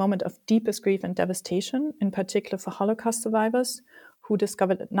is a moment of deepest grief and devastation, in particular for Holocaust survivors who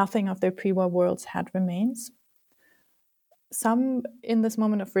discovered that nothing of their pre-war worlds had remains. Some in this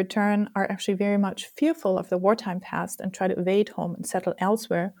moment of return are actually very much fearful of the wartime past and try to evade home and settle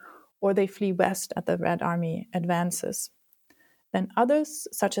elsewhere, or they flee west as the Red Army advances. Then others,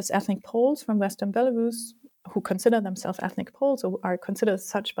 such as ethnic Poles from Western Belarus, who consider themselves ethnic Poles or are considered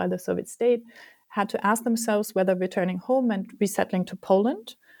such by the Soviet state, had to ask themselves whether returning home meant resettling to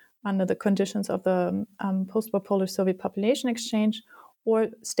Poland under the conditions of the post-war Polish-Soviet population exchange, or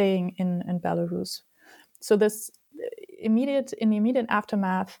staying in Belarus. So this in the immediate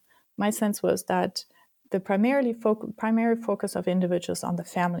aftermath, my sense was that the primary focus of individuals on the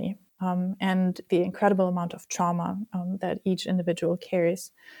family and the incredible amount of trauma that each individual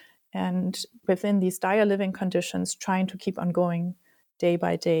carries. And within these dire living conditions, trying to keep on going day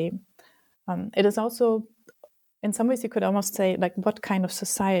by day. It is also, in some ways, you could almost say, like, what kind of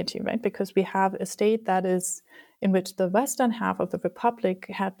society, right? Because we have a state that is in which the western half of the Republic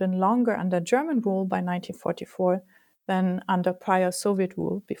had been longer under German rule by 1944 than under prior Soviet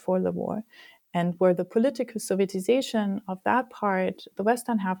rule before the war. And where the political Sovietization of that part, the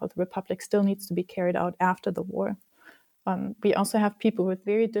western half of the Republic, still needs to be carried out after the war. We also have people with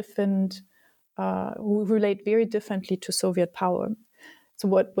very different, who relate very differently to Soviet power. So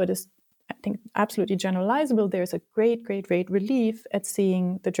what is, I think, absolutely generalizable, there's a great relief at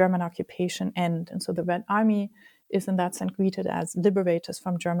seeing the German occupation end. And so the Red Army is in that sense greeted as liberators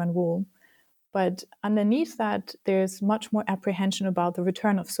from German rule. But underneath that, there's much more apprehension about the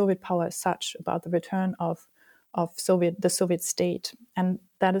return of Soviet power as such, about the return of the Soviet state. And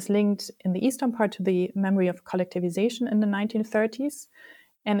that is linked in the eastern part to the memory of collectivization in the 1930s.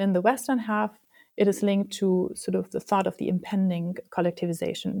 And in the western half, it is linked to sort of the thought of the impending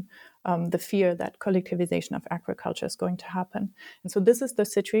collectivization, the fear that collectivization of agriculture is going to happen. And so this is the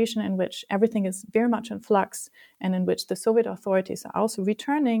situation in which everything is very much in flux, and in which the Soviet authorities are also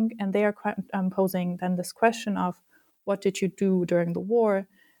returning, and they are posing then this question of, what did you do during the war,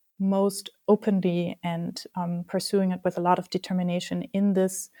 most openly, and pursuing it with a lot of determination in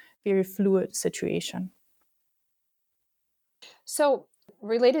this very fluid situation. So,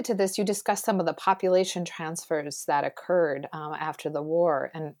 related to this, you discussed some of the population transfers that occurred after the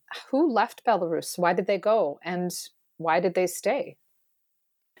war. And who left Belarus? Why did they go? And why did they stay?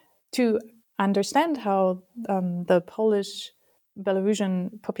 To understand how the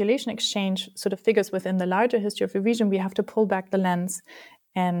Polish-Belarusian population exchange sort of figures within the larger history of the region, we have to pull back the lens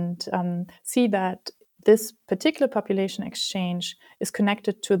and see that this particular population exchange is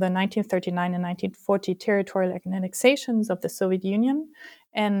connected to the 1939 and 1940 territorial annexations of the Soviet Union.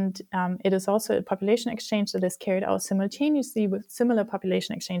 And it is also a population exchange that is carried out simultaneously with similar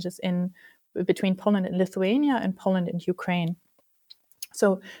population exchanges between Poland and Lithuania and Poland and Ukraine.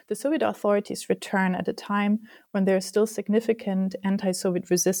 So the Soviet authorities return at a time when there is still significant anti-Soviet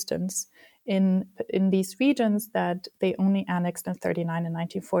resistance in these regions that they only annexed in 1939 and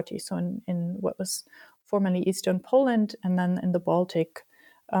 1940. So in what was formerly Eastern Poland, and then in the Baltic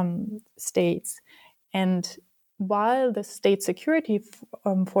states. And while the state security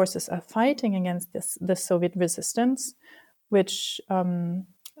forces are fighting against the Soviet resistance, which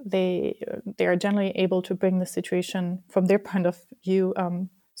they are generally able to bring the situation, from their point of view,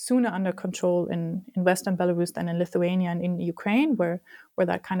 sooner under control in Western Belarus than in Lithuania and in Ukraine, where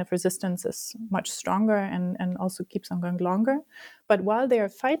that kind of resistance is much stronger and also keeps on going longer. But while they are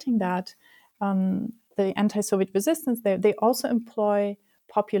fighting that, the anti-Soviet resistance, they also employ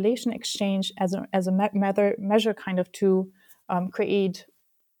population exchange as a measure kind of to create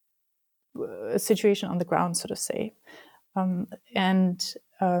a situation on the ground, so to say.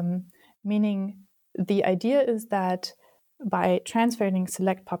 Meaning the idea is that by transferring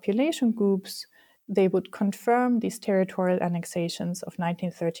select population groups, they would confirm these territorial annexations of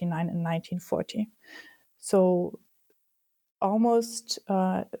 1939 and 1940. So almost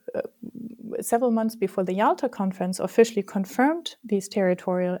several months before the Yalta Conference officially confirmed these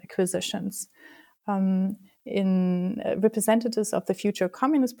territorial acquisitions, representatives of the future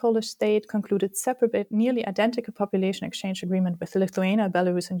communist Polish state concluded separate, nearly identical population exchange agreement with Lithuania,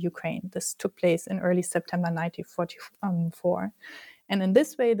 Belarus, and Ukraine. This took place in early September 1944. And in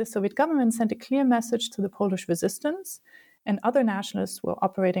this way, the Soviet government sent a clear message to the Polish resistance and other nationalists who were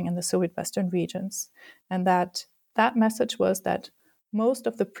operating in the Soviet Western regions. And that message was that most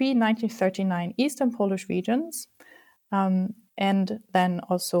of the pre-1939 Eastern Polish regions, and then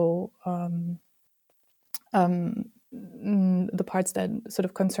also the parts that sort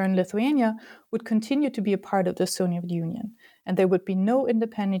of concern Lithuania, would continue to be a part of the Soviet Union. And there would be no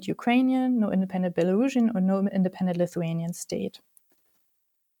independent Ukrainian, no independent Belarusian, or no independent Lithuanian state.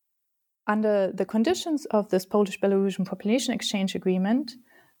 Under the conditions of this Polish-Belarusian population exchange agreement,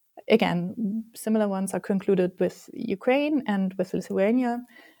 again, similar ones are concluded with Ukraine and with Lithuania.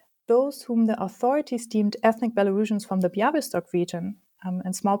 Those whom the authorities deemed ethnic Belarusians from the Białystok region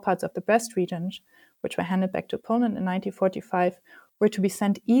and small parts of the Brest region, which were handed back to Poland in 1945, were to be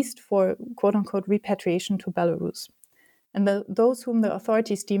sent east for quote-unquote repatriation to Belarus. And those whom the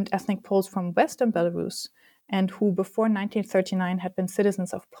authorities deemed ethnic Poles from Western Belarus and who before 1939 had been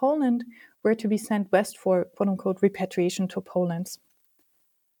citizens of Poland were to be sent west for quote-unquote repatriation to Poland.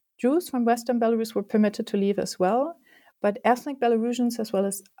 Jews from Western Belarus were permitted to leave as well, but ethnic Belarusians as well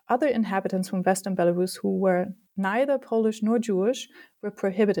as other inhabitants from Western Belarus who were neither Polish nor Jewish were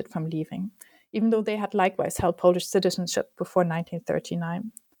prohibited from leaving, even though they had likewise held Polish citizenship before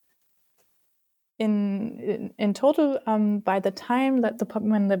 1939. In total, by the time that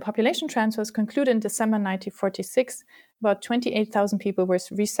when the population transfers concluded in December 1946, about 28,000 people were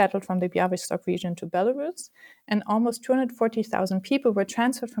resettled from the Białystok region to Belarus, and almost 240,000 people were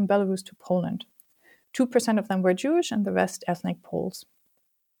transferred from Belarus to Poland. 2% of them were Jewish and the rest ethnic Poles.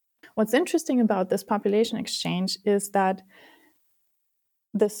 What's interesting about this population exchange is that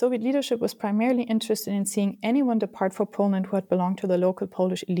the Soviet leadership was primarily interested in seeing anyone depart for Poland who had belonged to the local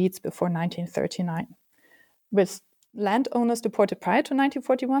Polish elites before 1939. With landowners deported prior to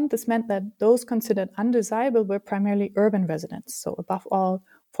 1941, this meant that those considered undesirable were primarily urban residents, so above all,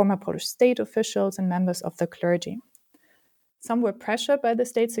 former Polish state officials and members of the clergy. Some were pressured by the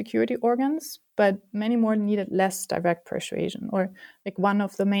state security organs, but many more needed less direct persuasion. Or like one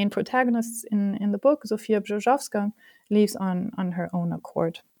of the main protagonists in the book, Zofia Brzozowska, leaves on her own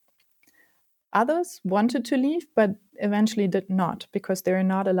accord. Others wanted to leave, but eventually did not, because they were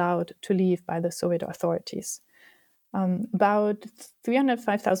not allowed to leave by the Soviet authorities. About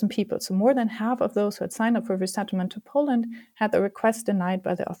 305,000 people, so more than half of those who had signed up for resettlement to Poland, had their request denied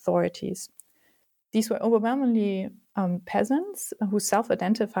by the authorities. These were overwhelmingly peasants who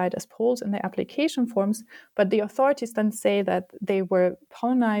self-identified as Poles in their application forms, but the authorities then say that they were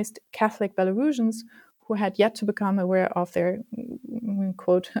Polonized Catholic Belarusians who had yet to become aware of their,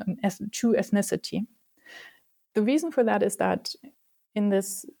 quote, true ethnicity. The reason for that is that in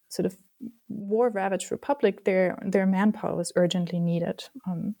this sort of war-ravaged republic, their manpower was urgently needed.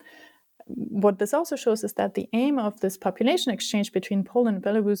 What this also shows is that the aim of this population exchange between Poland and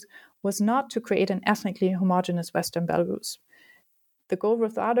Belarus was not to create an ethnically homogeneous Western Belarus. The goal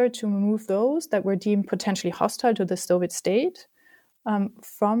was rather to remove those that were deemed potentially hostile to the Soviet state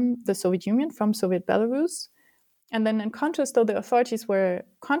from the Soviet Union, from Soviet Belarus. And then in contrast, though, the authorities were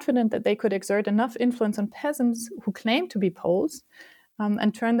confident that they could exert enough influence on peasants who claimed to be Poles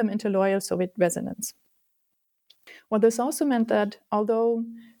and turn them into loyal Soviet residents. Well, this also meant that although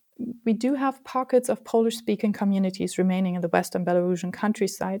we do have pockets of Polish-speaking communities remaining in the Western Belarusian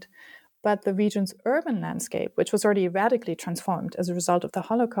countryside, but the region's urban landscape, which was already radically transformed as a result of the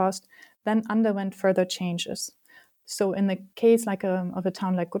Holocaust, then underwent further changes. So in the case of a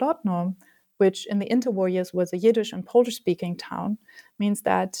town like Grodno, which in the interwar years was a Yiddish and Polish-speaking town, means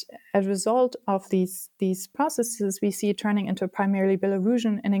that as a result of these processes, we see it turning into a primarily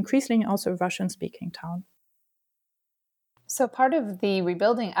Belarusian and increasingly also Russian-speaking town. So part of the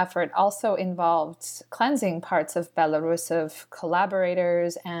rebuilding effort also involved cleansing parts of Belarus of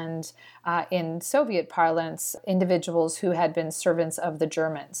collaborators and, in Soviet parlance, individuals who had been servants of the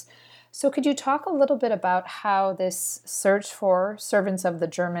Germans. So could you talk a little bit about how this search for servants of the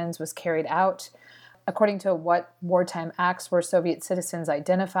Germans was carried out? According to what wartime acts were Soviet citizens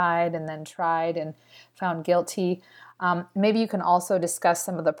identified and then tried and found guilty? Maybe you can also discuss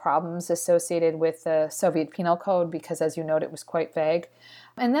some of the problems associated with the Soviet Penal Code, because as you noted, it was quite vague.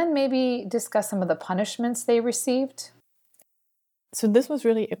 And then maybe discuss some of the punishments they received. So this was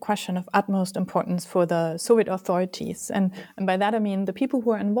really a question of utmost importance for the Soviet authorities. And by that I mean the people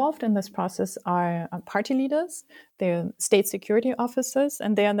who are involved in this process are party leaders, they're state security officers,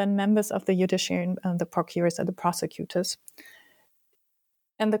 and they are then members of the judiciary and the procurers and the prosecutors.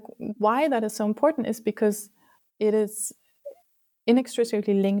 And why that is so important is because it is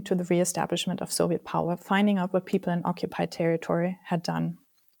inextricably linked to the reestablishment of Soviet power, finding out what people in occupied territory had done.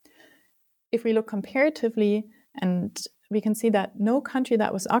 If we look comparatively, and we can see that no country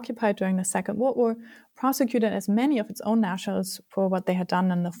that was occupied during the Second World War prosecuted as many of its own nationals for what they had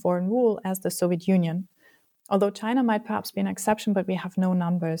done in the foreign rule as the Soviet Union. Although China might perhaps be an exception, but we have no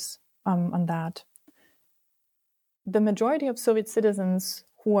numbers on that. The majority of Soviet citizens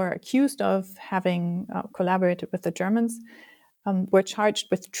who are accused of having collaborated with the Germans were charged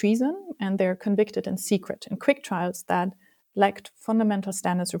with treason, and they're convicted in secret in quick trials that lacked fundamental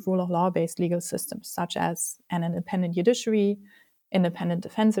standards of rule of law-based legal systems, such as an independent judiciary, independent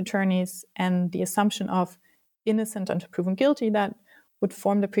defense attorneys, and the assumption of innocent until proven guilty that would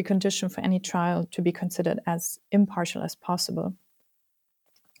form the precondition for any trial to be considered as impartial as possible.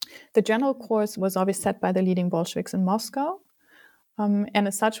 The general course was always set by the leading Bolsheviks in Moscow, and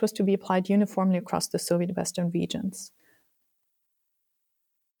as such was to be applied uniformly across the Soviet Western regions.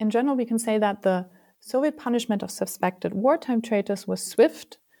 In general, we can say that the Soviet punishment of suspected wartime traitors was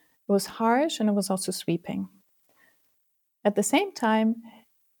swift, it was harsh, and it was also sweeping. At the same time,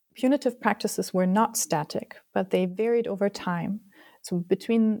 punitive practices were not static, but they varied over time. So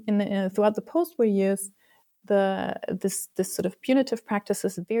throughout the post-war years, this sort of punitive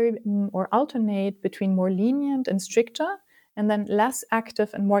practices vary or alternate between more lenient and stricter, and then less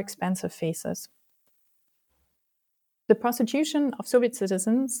active and more expensive phases. The prosecution of Soviet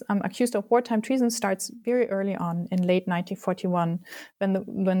citizens accused of wartime treason starts very early on in late 1941,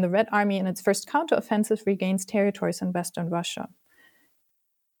 when the Red Army in its first counteroffensive regains territories in Western Russia.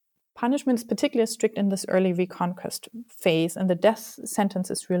 Punishment is particularly strict in this early reconquest phase, and the death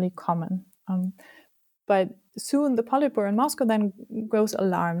sentence is really common. But soon the Politburo in Moscow then grows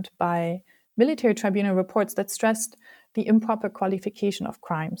alarmed by military tribunal reports that stressed the improper qualification of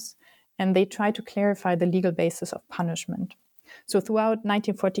crimes, and they try to clarify the legal basis of punishment. So throughout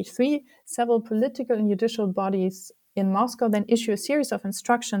 1943, several political and judicial bodies in Moscow then issue a series of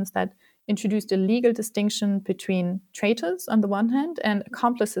instructions that introduced a legal distinction between traitors on the one hand and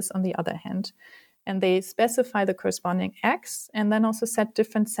accomplices on the other hand. And they specify the corresponding acts and then also set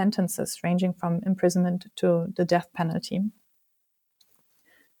different sentences ranging from imprisonment to the death penalty.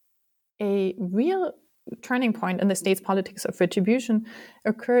 A real turning point in the state's politics of retribution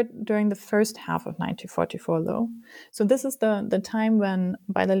occurred during the first half of 1944, though. So this is the time when,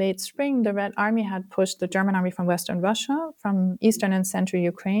 by the late spring, the Red Army had pushed the German army from Western Russia, from eastern and central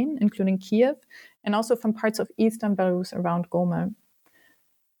Ukraine, including Kiev, and also from parts of eastern Belarus around Gomel.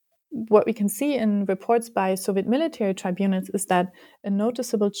 What we can see in reports by Soviet military tribunals is that a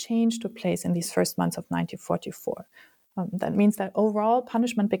noticeable change took place in these first months of 1944. That means that overall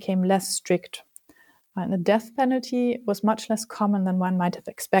punishment became less strict. And the death penalty was much less common than one might have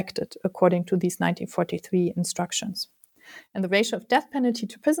expected, according to these 1943 instructions. And the ratio of death penalty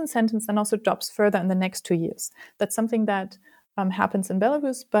to prison sentence then also drops further in the next 2 years. That's something that happens in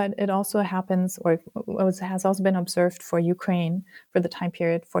Belarus, but it also happens, or has also been observed for Ukraine for the time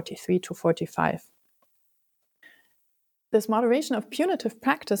period 43 to 45. This moderation of punitive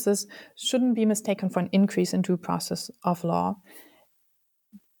practices shouldn't be mistaken for an increase in due process of law.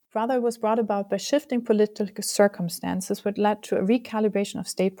 Rather, it was brought about by shifting political circumstances, which led to a recalibration of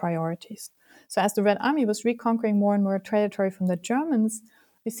state priorities. So as the Red Army was reconquering more and more territory from the Germans,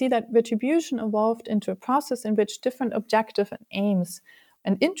 we see that retribution evolved into a process in which different objectives and aims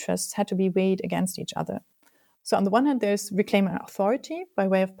and interests had to be weighed against each other. So on the one hand, there's reclaiming authority by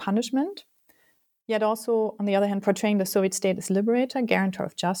way of punishment, yet also, on the other hand, portraying the Soviet state as liberator, guarantor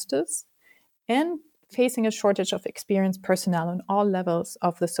of justice, and facing a shortage of experienced personnel on all levels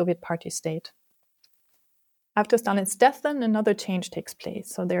of the Soviet party state. After Stalin's death, then, another change takes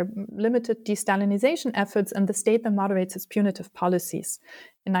place. So there are limited de-Stalinization efforts, and the state then moderates its punitive policies.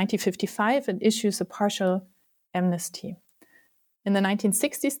 In 1955, it issues a partial amnesty. In the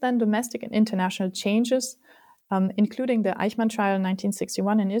 1960s, then, domestic and international changes, including the Eichmann trial in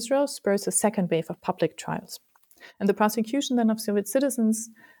 1961 in Israel, spurs a second wave of public trials. And the prosecution then of Soviet citizens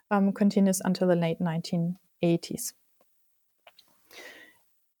continues until the late 1980s.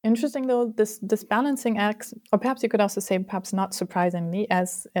 Interesting, though, this balancing act, or perhaps you could also say, perhaps not surprisingly,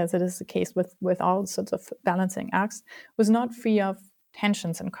 as it is the case with all sorts of balancing acts, was not free of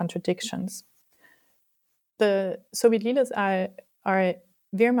tensions and contradictions. The Soviet leaders are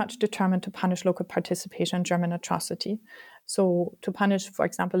very much determined to punish local participation in German atrocity. So to punish, for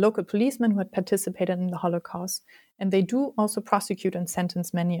example, local policemen who had participated in the Holocaust. And they do also prosecute and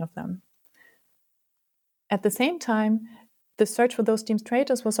sentence many of them. At the same time, the search for those deemed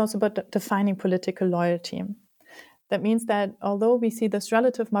traitors was also about defining political loyalty. That means that although we see this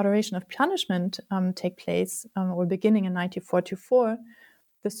relative moderation of punishment take place, or beginning in 1944,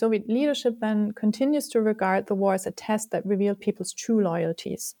 the Soviet leadership then continues to regard the war as a test that revealed people's true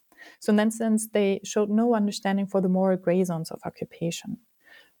loyalties. So in that sense, they showed no understanding for the moral gray zones of occupation.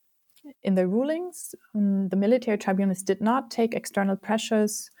 In their rulings, the military tribunals did not take external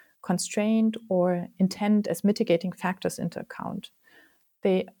pressures, constraint, or intent as mitigating factors into account.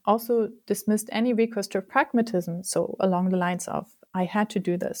 They also dismissed any recourse to pragmatism, so along the lines of, I had to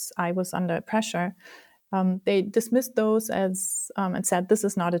do this, I was under pressure. They dismissed those as and said this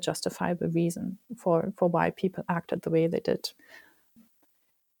is not a justifiable reason for why people acted the way they did.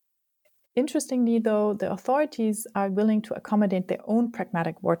 Interestingly, though, the authorities are willing to accommodate their own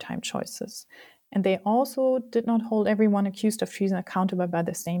pragmatic wartime choices. And they also did not hold everyone accused of treason accountable by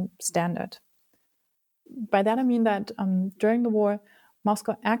the same standard. By that I mean that during the war,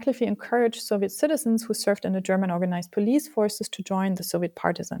 Moscow actively encouraged Soviet citizens who served in the German organized police forces to join the Soviet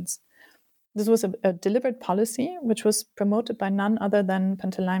partisans. This was a deliberate policy, which was promoted by none other than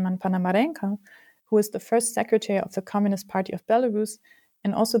Panteleimon Ponomarenko, who was the first secretary of the Communist Party of Belarus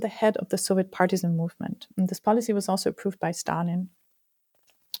and also the head of the Soviet partisan movement. And this policy was also approved by Stalin.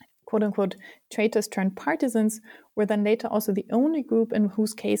 Quote-unquote traitors turned partisans were then later also the only group in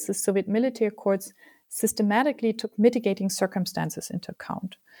whose cases Soviet military courts systematically took mitigating circumstances into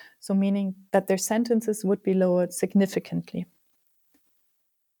account, so meaning that their sentences would be lowered significantly.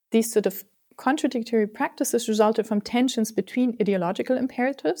 These sort of contradictory practices resulted from tensions between ideological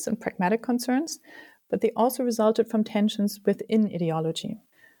imperatives and pragmatic concerns, but they also resulted from tensions within ideology.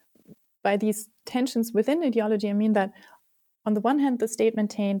 By these tensions within ideology, I mean that on the one hand, the state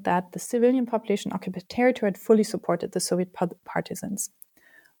maintained that the civilian population occupied territory had fully supported the Soviet partisans.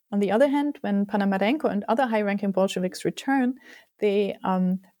 On the other hand, when Ponomarenko and other high-ranking Bolsheviks returned, they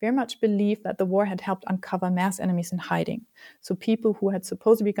very much believed that the war had helped uncover mass enemies in hiding. So people who had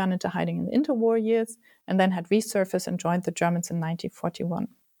supposedly gone into hiding in the interwar years and then had resurfaced and joined the Germans in 1941.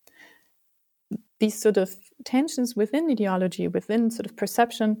 These sort of tensions within ideology, within sort of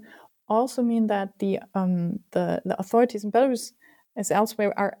perception, also mean that the authorities in Belarus, as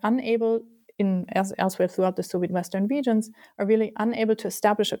elsewhere, are unable, as elsewhere throughout the Soviet Western regions, are really unable to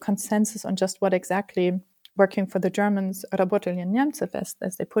establish a consensus on just what exactly working for the Germans, Работали Немцев,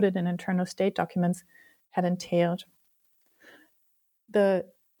 as they put it in internal state documents, had entailed. The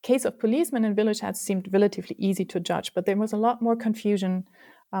case of policemen in village had seemed relatively easy to judge, but there was a lot more confusion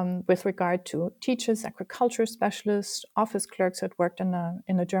with regard to teachers, agriculture specialists, office clerks who had worked in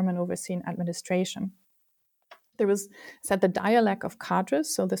a German overseen administration. There was said the dialect of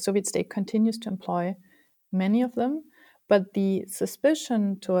cadres, so the Soviet state continues to employ many of them, but the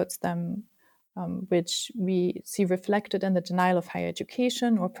suspicion towards them, which we see reflected in the denial of higher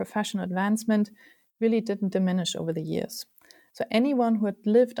education or professional advancement, really didn't diminish over the years. So anyone who had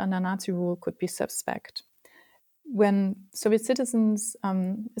lived under Nazi rule could be suspect. When Soviet citizens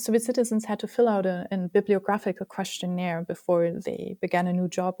had to fill out a bibliographical questionnaire before they began a new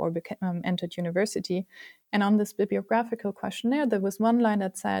job or entered university. And on this bibliographical questionnaire, there was one line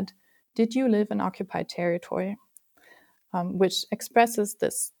that said, "Did you live in occupied territory?" Which expresses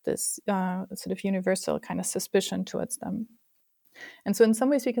this sort of universal kind of suspicion towards them. And so in some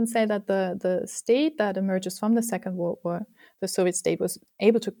ways we can say that the state that emerges from the Second World War, the Soviet state, was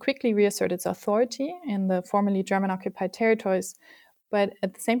able to quickly reassert its authority in the formerly German-occupied territories, but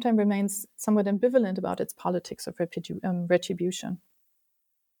at the same time remains somewhat ambivalent about its politics of retribution.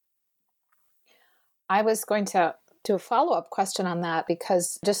 I was going to do a follow-up question on that,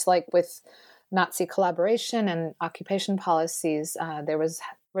 because just like with Nazi collaboration and occupation policies, there was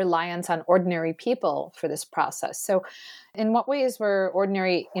reliance on ordinary people for this process. So in what ways were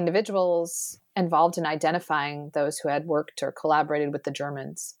ordinary individuals involved in identifying those who had worked or collaborated with the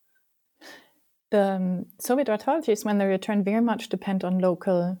Germans? The Soviet authorities, when they return, very much depend on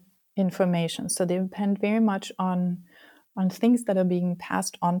local information. So they depend very much on things that are being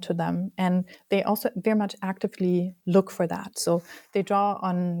passed on to them. And they also very much actively look for that. So they draw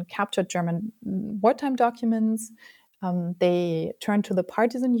on captured German wartime documents. They turn to the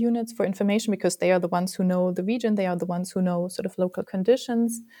partisan units for information because they are the ones who know the region. They are the ones who know sort of local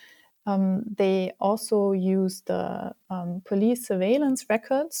conditions. They also use the police surveillance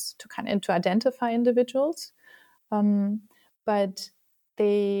records to identify individuals. But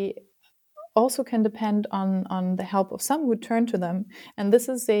they also can depend on the help of some who turn to them. And this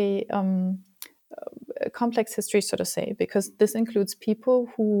is a complex history, so to say, because this includes people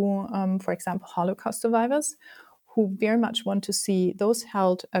who, for example, Holocaust survivors, who very much want to see those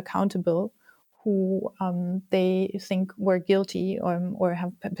held accountable who they think were guilty or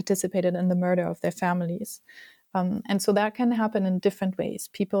have participated in the murder of their families. And so that can happen in different ways.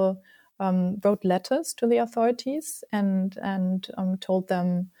 People wrote letters to the authorities and told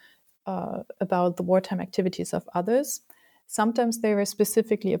them about the wartime activities of others. Sometimes they were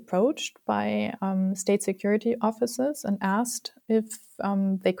specifically approached by state security officers and asked if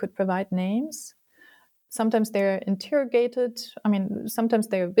they could provide names. Sometimes they're interrogated. Sometimes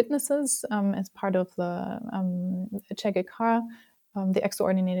they're witnesses as part of the CGK, the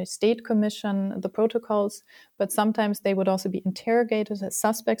Extraordinary State Commission, the protocols. But sometimes they would also be interrogated as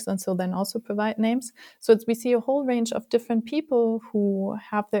suspects and so then also provide names. So we see a whole range of different people who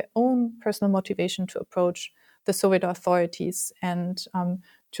have their own personal motivation to approach the Soviet authorities and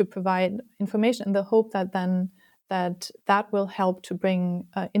to provide information in the hope that then that will help to bring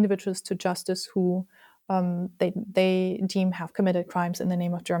individuals to justice who they deem have committed crimes in the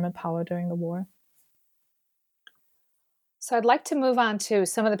name of German power during the war. So I'd like to move on to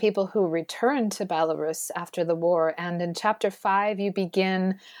some of the people who returned to Belarus after the war. And in Chapter 5, you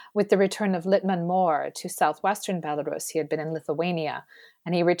begin with the return of Litman Mor to southwestern Belarus. He had been in Lithuania,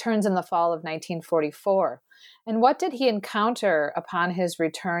 and he returns in the fall of 1944. And what did he encounter upon his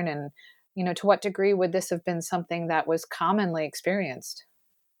return? And, to what degree would this have been something that was commonly experienced?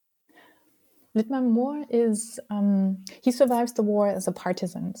 Litman Mor he survives the war as a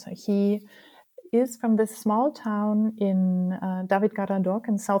partisan. So he is from this small town in Davidgorodok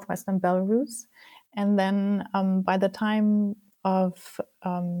in southwestern Belarus. And then by the time of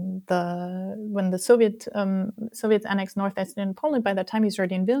when the Soviets annexed northeastern Poland, by the time he's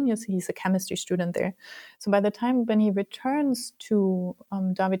already in Vilnius, he's a chemistry student there. So by the time when he returns to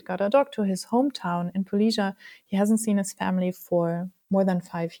Davidgorodok, to his hometown in Polesia, he hasn't seen his family for more than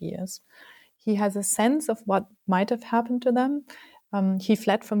 5 years. He has a sense of what might have happened to them. He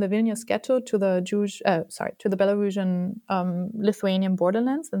fled from the Vilnius ghetto to the Belarusian Lithuanian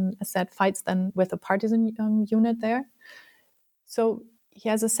borderlands, and as said, fights then with a partisan unit there. So he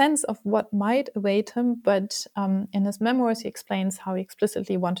has a sense of what might await him, but in his memoirs he explains how he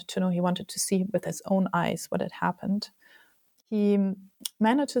explicitly wanted to know. He wanted to see with his own eyes what had happened. He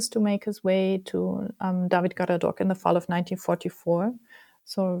manages to make his way to Davidgorodok in the fall of 1944.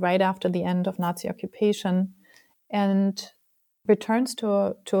 So right after the end of Nazi occupation, and returns to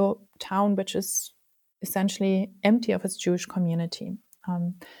a town which is essentially empty of its Jewish community.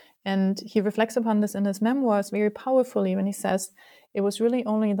 And he reflects upon this in his memoirs very powerfully when he says it was really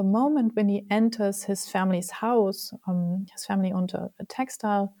only the moment when he enters his family's house. His family owned a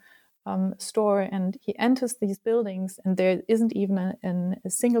textile store, and he enters these buildings, and there isn't even a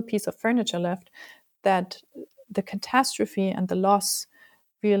single piece of furniture left, that the catastrophe and the loss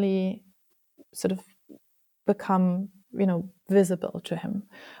really sort of become, visible to him.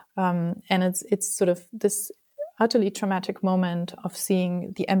 And it's sort of this utterly traumatic moment of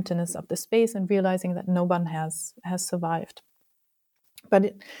seeing the emptiness of the space and realizing that no one has survived.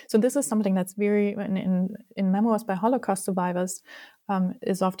 So this is something that's very, in memoirs by Holocaust survivors,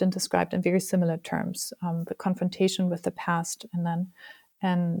 is often described in very similar terms: the confrontation with the past, and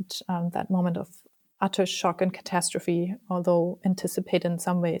that moment of utter shock and catastrophe, although anticipated in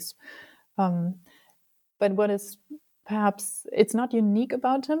some ways. But what is perhaps, it's not unique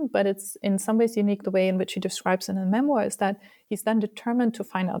about him, but it's in some ways unique the way in which he describes in the memoir, is that he's then determined to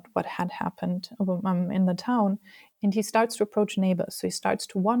find out what had happened in the town. And he starts to approach neighbors. So he starts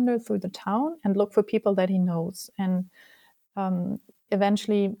to wander through the town and look for people that he knows, and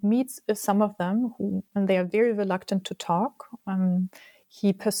eventually meets some of them and they are very reluctant to talk.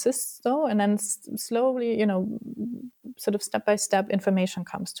 He persists though, and then slowly, sort of step by step, information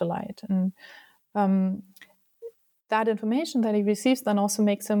comes to light. And that information that he receives then also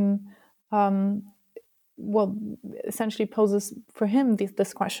makes him, essentially poses for him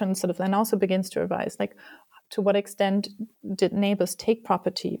this question, sort of, then also begins to arise, like, to what extent did neighbors take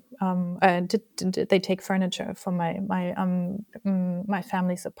property? Did they take furniture from my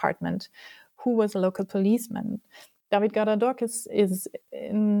family's apartment? Who was a local policeman? David Garadok is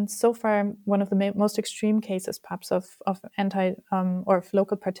in so far one of the most extreme cases, perhaps, of or of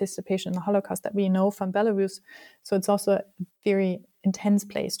local participation in the Holocaust that we know from Belarus. So it's also a very intense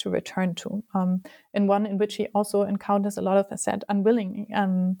place to return to, and one in which he also encounters a lot of, as I said,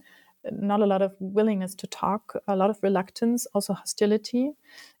 not a lot of willingness to talk, a lot of reluctance, also hostility.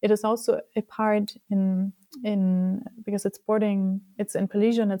 It is also a part in because it's in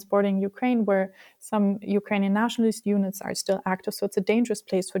Polesian, it's bordering Ukraine, where some Ukrainian nationalist units are still active. So it's a dangerous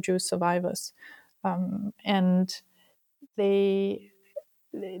place for Jewish survivors, and they're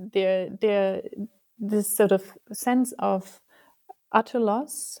this sort of sense of utter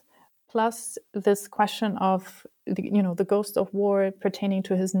loss, plus this question of the ghost of war pertaining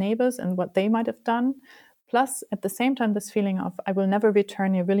to his neighbors and what they might have done, plus at the same time this feeling of I will never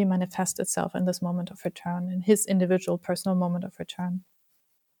return, it really manifests itself in this moment of return, in his individual personal moment of return.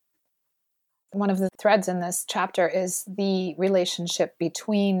 One of the threads in this chapter is the relationship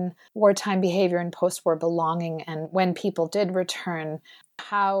between wartime behavior and post-war belonging, and when people did return,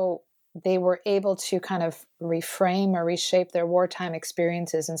 how they were able to kind of reframe or reshape their wartime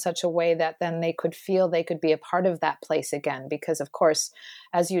experiences in such a way that then they could feel they could be a part of that place again. Because, of course,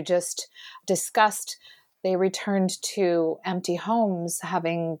 as you just discussed, they returned to empty homes,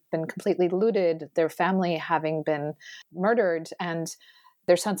 having been completely looted, their family having been murdered, and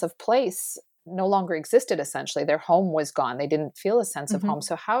their sense of place no longer existed, essentially. Their home was gone. They didn't feel a sense of home.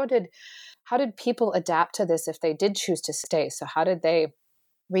 So how did people adapt to this if they did choose to stay? So how did they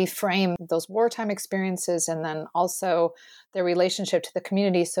reframe those wartime experiences and then also their relationship to the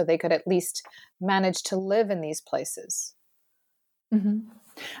community so they could at least manage to live in these places? Mm-hmm.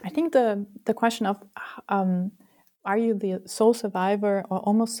 I think the question of are you the sole survivor or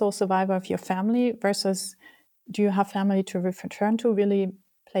almost sole survivor of your family versus do you have family to return to really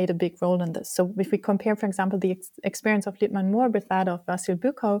played a big role in this. So if we compare, for example, the experience of Liebman Moore with that of Vasyl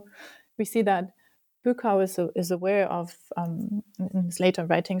Bukow, we see that Bukow is aware of, in his later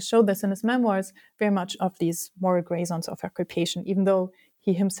writings, show this in his memoirs, very much of these moral gray zones of occupation, even though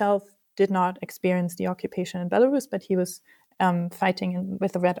he himself did not experience the occupation in Belarus, but he was fighting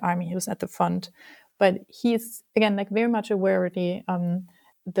with the Red Army. He was at the front. But he's, again, like very much aware of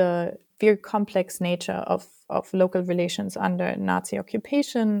the very complex nature of local relations under Nazi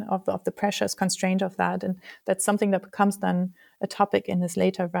occupation, of the pressures, constraint of that. And that's something that becomes then a topic in his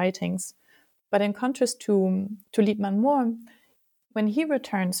later writings. But in contrast to Liebman Moore, when he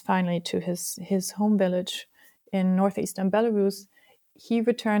returns finally to his home village in northeastern Belarus, he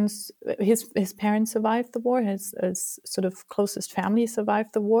returns, his parents survived the war, his sort of closest family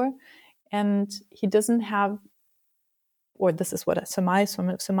survived the war, and he doesn't have, or this is what I surmised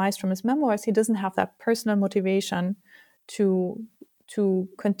from his memoirs, he doesn't have that personal motivation to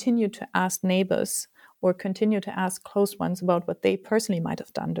continue to ask neighbors or continue to ask close ones about what they personally might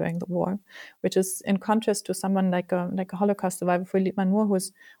have done during the war, which is in contrast to someone like a Holocaust survivor for Liebman Moore,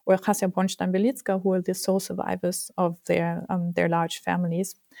 or Kasia Bornstein-Belitska, who are the sole survivors of their large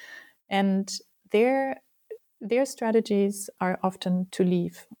families. And their their strategies are often to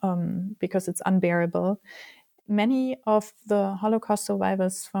leave because it's unbearable. Many of the Holocaust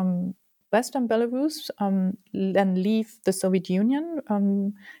survivors from Western Belarus then leave the Soviet Union.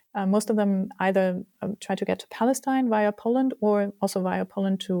 Most of them either try to get to Palestine via Poland or also via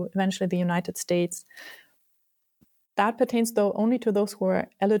Poland to eventually the United States. That pertains, though, only to those who are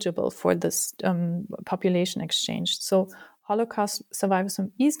eligible for this population exchange. So Holocaust survivors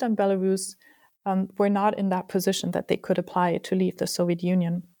from Eastern Belarus were not in that position that they could apply to leave the Soviet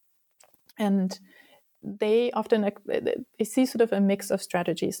Union. And they often see sort of a mix of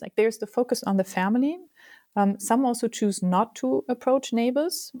strategies. Like there's the focus on the family. Some also choose not to approach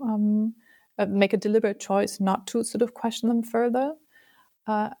neighbors, make a deliberate choice not to sort of question them further.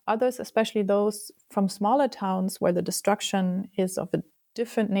 Others, especially those from smaller towns where the destruction is of a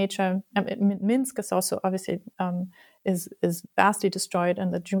different nature. Minsk is also obviously is vastly destroyed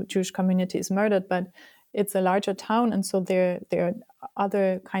and the Jewish community is murdered, but it's a larger town, and so there are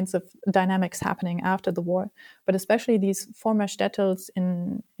other kinds of dynamics happening after the war. But especially these former shtetls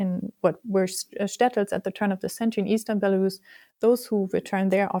in what were shtetls at the turn of the century in Eastern Belarus, those who return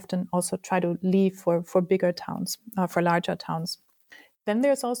there often also try to leave for bigger towns, for larger towns. Then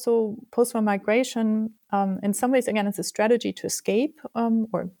there's also post-war migration. In some ways, again, it's a strategy to escape,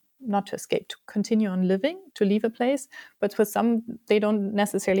 or not to escape, to continue on living, to leave a place. But for some, they don't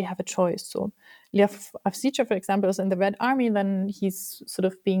necessarily have a choice. So Lev Avzicha, for example, is in the Red Army, then he's sort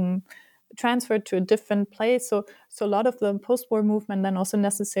of being transferred to a different place. So a lot of the post-war movement then also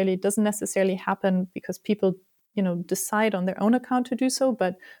doesn't necessarily happen because people, decide on their own account to do so,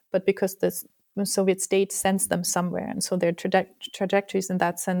 but because the Soviet state sends them somewhere. And so their trajectories in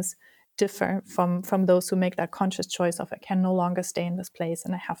that sense differ from those who make that conscious choice of I can no longer stay in this place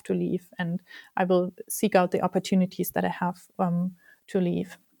and I have to leave, and I will seek out the opportunities that I have to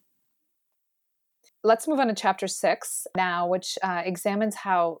leave. Let's move on to chapter 6 now, which examines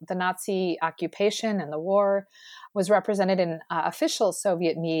how the Nazi occupation and the war was represented in official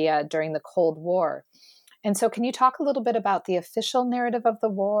Soviet media during the Cold War. And so can you talk a little bit about the official narrative of the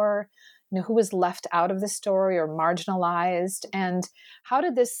war, who was left out of the story or marginalized, and how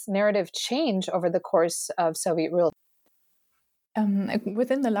did this narrative change over the course of Soviet rule?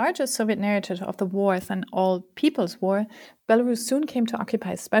 Within the larger Soviet narrative of the war as an all-people's war, Belarus soon came to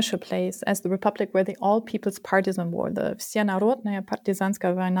occupy a special place as the republic where the all-people's partisan war, the Всенаrodная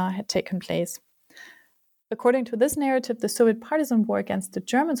партизанская война, had taken place. According to this narrative, the Soviet partisan war against the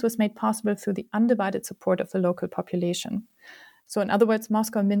Germans was made possible through the undivided support of the local population. So in other words,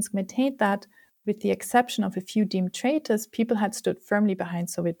 Moscow and Minsk maintained that, with the exception of a few deemed traitors, people had stood firmly behind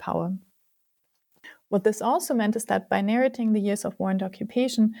Soviet power. What this also meant is that by narrating the years of war and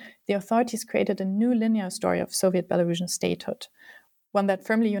occupation, the authorities created a new linear story of Soviet Belarusian statehood, one that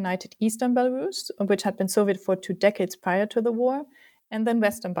firmly united Eastern Belarus, which had been Soviet for 2 decades prior to the war, and then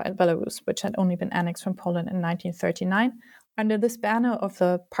Western Belarus, which had only been annexed from Poland in 1939, under this banner of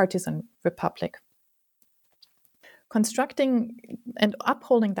the partisan republic. Constructing and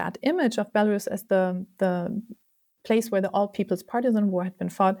upholding that image of Belarus as the place where the all-people's partisan war had been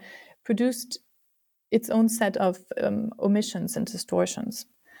fought produced its own set of omissions and distortions.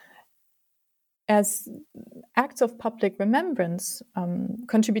 As acts of public remembrance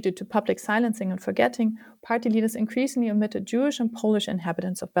contributed to public silencing and forgetting, party leaders increasingly omitted Jewish and Polish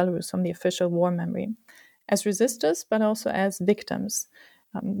inhabitants of Belarus from the official war memory, as resistors, but also as victims.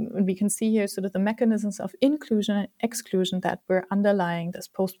 We can see here sort of the mechanisms of inclusion and exclusion that were underlying this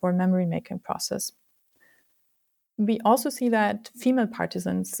post-war memory-making process. We also see that female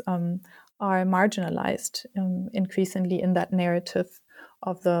partisans are marginalized increasingly in that narrative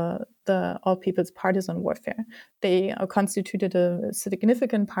of the all-people's partisan warfare. They constituted a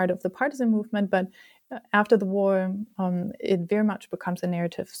significant part of the partisan movement, but after the war, it very much becomes a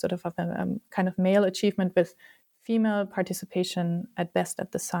narrative sort of a kind of male achievement with female participation at best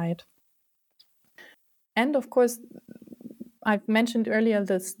at the side. And of course, I've mentioned earlier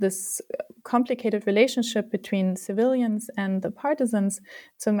this complicated relationship between civilians and the partisans.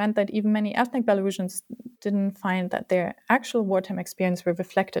 So it meant that even many ethnic Belarusians didn't find that their actual wartime experience were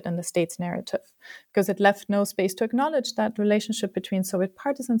reflected in the state's narrative, because it left no space to acknowledge that relationship between Soviet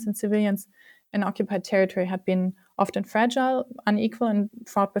partisans and civilians in occupied territory had been often fragile, unequal, and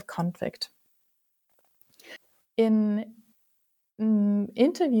fraught with conflict. In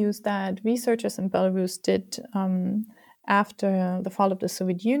interviews that researchers in Belarus did after the fall of the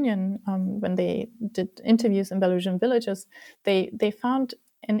Soviet Union, when they did interviews in Belarusian villages, they found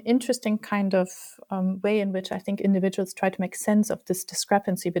an interesting kind of way in which I think individuals try to make sense of this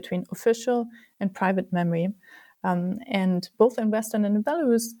discrepancy between official and private memory. And both in Western and in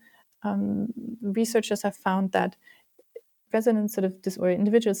Belarus, researchers have found that residents or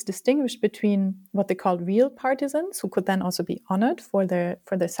individuals distinguished between what they called real partisans, who could then also be honored for their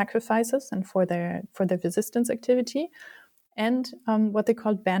sacrifices and for their resistance activity, and what they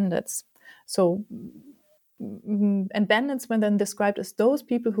called bandits. So, and bandits were then described as those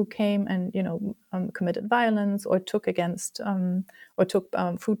people who came and committed violence or took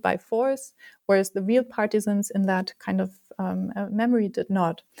food by force, whereas the real partisans in that kind of memory did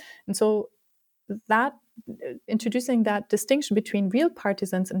not. And so that introducing that distinction between real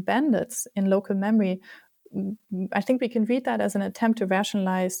partisans and bandits in local memory, I think we can read that as an attempt to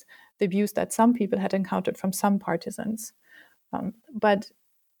rationalize the abuse that some people had encountered from some partisans. But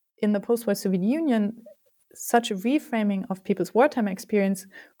in the post-war Soviet Union, such a reframing of people's wartime experience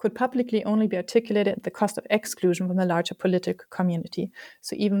could publicly only be articulated at the cost of exclusion from the larger political community.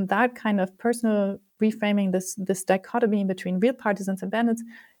 So even that kind of personal reframing, this dichotomy between real partisans and bandits,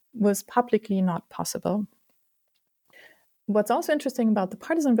 was publicly not possible. What's also interesting about the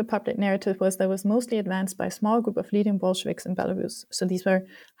partisan republic narrative was that it was mostly advanced by a small group of leading Bolsheviks in Belarus. So these were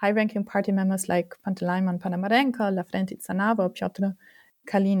high-ranking party members like Panteleimon Ponomarenko, Lavrentiy Tsanava, or Pyotr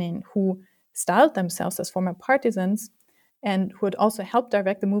Kalinin, who styled themselves as former partisans and who had also helped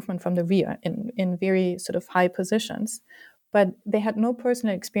direct the movement from the rear in very sort of high positions. But they had no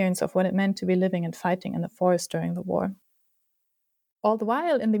personal experience of what it meant to be living and fighting in the forest during the war. All the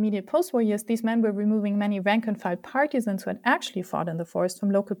while, in the immediate post-war years, these men were removing many rank-and-file partisans who had actually fought in the forest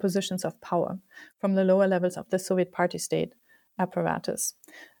from local positions of power, from the lower levels of the Soviet party state apparatus.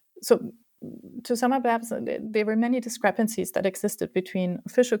 So, to sum up, perhaps, there were many discrepancies that existed between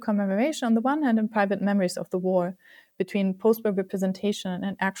official commemoration on the one hand and private memories of the war, between post-war representation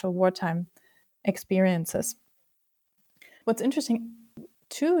and actual wartime experiences. What's interesting,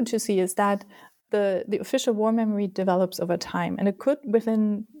 too, to see is that the official war memory develops over time, and it could,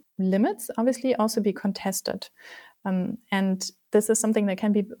 within limits, obviously, also be contested. And this is something that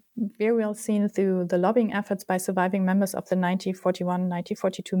can be very well seen through the lobbying efforts by surviving members of the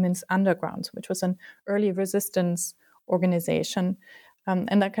 1941-1942 Minsk Underground, which was an early resistance organization.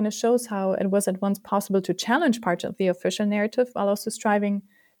 And that kind of shows how it was at once possible to challenge parts of the official narrative while also striving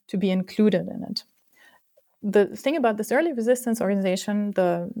to be included in it. The thing about this early resistance organization,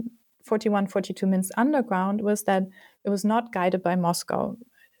 the 41-42 Minsk Underground, was that it was not guided by Moscow,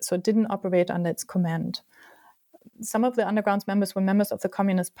 so it didn't operate under its command. Some of the underground's members were members of the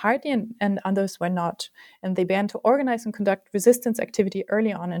Communist Party and others were not, and they began to organize and conduct resistance activity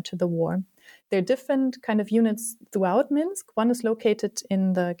early on into the war. There are different kind of units throughout Minsk. One is located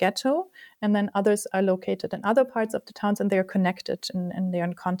in the ghetto, and then others are located in other parts of the towns, and they are connected and they are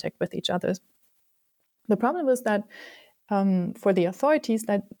in contact with each other. The problem was that for the authorities,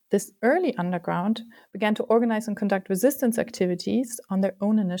 that this early underground began to organize and conduct resistance activities on their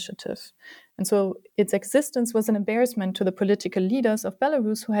own initiative. And so its existence was an embarrassment to the political leaders of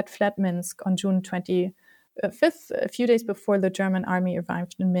Belarus who had fled Minsk on June 25th, a few days before the German army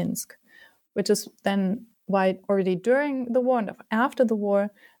arrived in Minsk, which is then why already during the war and after the war,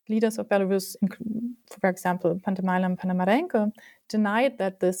 leaders of Belarus, for example, Panteleimon Ponomarenko, denied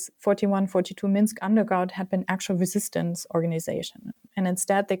that this 41-42 Minsk Underground had been actual resistance organization. And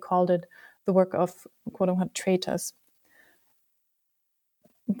instead, they called it the work of, quote-unquote, traitors.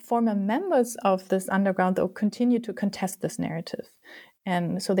 Former members of this underground, though, continue to contest this narrative.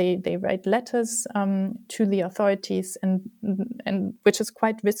 And so they write letters to the authorities, and which is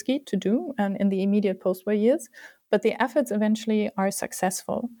quite risky to do in the immediate post-war years. But the efforts eventually are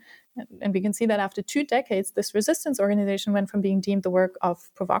successful. And we can see that after 2 decades, this resistance organization went from being deemed the work of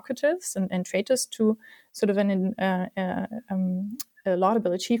provocateurs and traitors to sort of a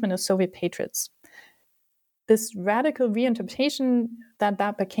laudable achievement of Soviet patriots. This radical reinterpretation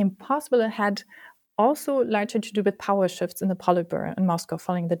that became possible had also largely to do with power shifts in the Politburo in Moscow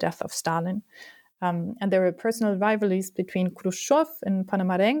following the death of Stalin. And there were personal rivalries between Khrushchev and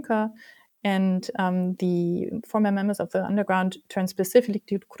Ponomarenko, and the former members of the underground turned specifically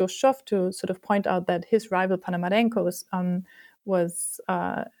to Khrushchev to sort of point out that his rival Ponomarenko was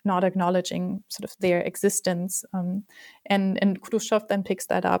not acknowledging sort of their existence. And Khrushchev then picks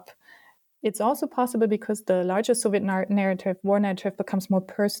that up. It's also possible because the larger Soviet war narrative becomes more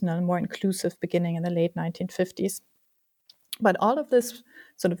personal, more inclusive beginning in the late 1950s. But all of this,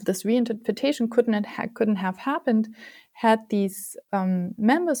 sort of this reinterpretation couldn't have happened had these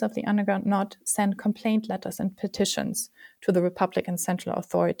members of the underground not sent complaint letters and petitions to the Republican central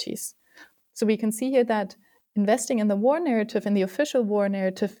authorities. So we can see here that investing in the war narrative, in the official war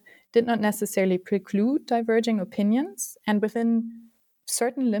narrative, did not necessarily preclude diverging opinions. And within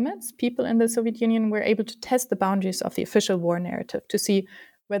certain limits, people in the Soviet Union were able to test the boundaries of the official war narrative to see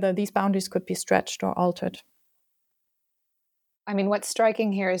whether these boundaries could be stretched or altered. I mean, what's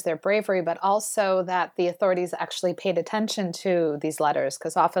striking here is their bravery, but also that the authorities actually paid attention to these letters,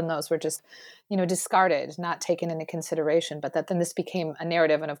 because often those were just, discarded, not taken into consideration, but that then this became a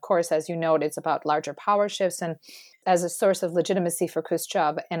narrative. And of course, as you noted, it's about larger power shifts and as a source of legitimacy for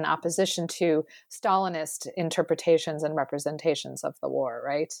Khrushchev in opposition to Stalinist interpretations and representations of the war,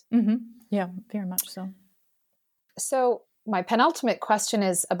 right? Mm-hmm. Yeah, very much so. So my penultimate question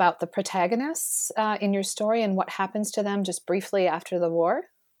is about the protagonists in your story and what happens to them just briefly after the war.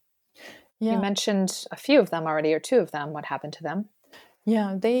 Yeah. You mentioned a few of them already, or two of them. What happened to them?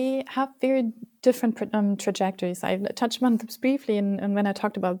 Yeah, they have very different trajectories. I touched on this briefly and when I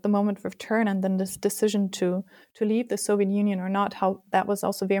talked about the moment of return and then this decision to leave the Soviet Union or not, how that was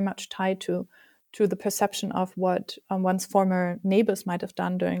also very much tied to the perception of what one's former neighbors might have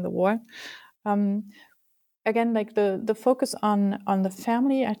done during the war. Again, like the focus on the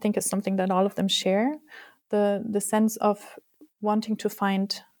family, I think is something that all of them share. The sense of wanting to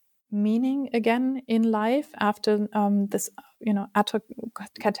find meaning again in life after this, utter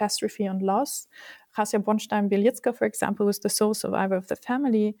catastrophe and loss. Kasia Bronstein-Bielitzka, for example, who's the sole survivor of the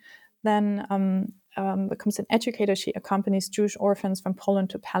family, then becomes an educator. She accompanies Jewish orphans from Poland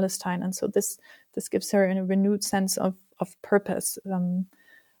to Palestine, and so this gives her a renewed sense of purpose.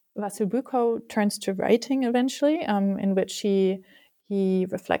 Vasyl Bukow turns to writing eventually, in which he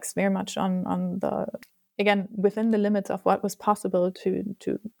reflects very much on the, again, within the limits of what was possible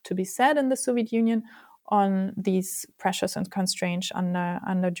to be said in the Soviet Union, on these pressures and constraints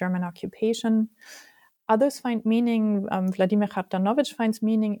under German occupation. Others find meaning, Vladimir Khartanovich finds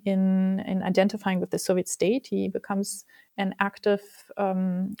meaning in identifying with the Soviet state. He becomes an active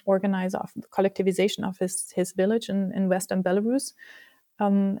organizer of the collectivization of his village in Western Belarus.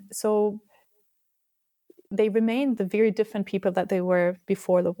 So they remain the very different people that they were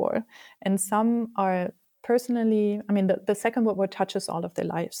before the war. And some are personally, the Second World War touches all of their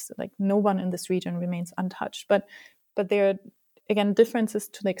lives. Like no one in this region remains untouched. But there are, again, differences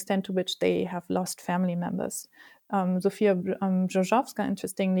to the extent to which they have lost family members. Zofia Brzozowska,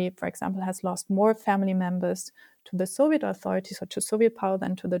 interestingly, for example, has lost more family members to the Soviet authorities or to Soviet power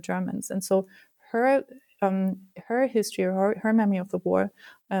than to the Germans. And so her history or her memory of the war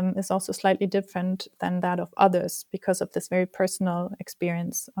is also slightly different than that of others because of this very personal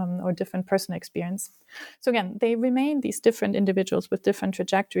experience or different personal experience. So again, they remain these different individuals with different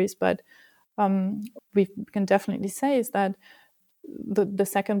trajectories, but we can definitely say is that the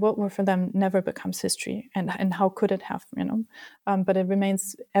Second World War for them never becomes history, and how could it have, but it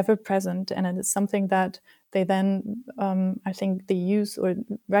remains ever present, and it is something that they then, I think, they use or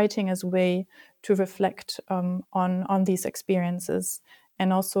writing as a way to reflect on these experiences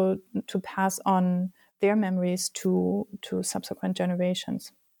and also to pass on their memories to subsequent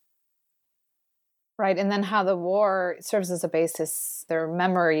generations. Right, and then how the war serves as a basis, their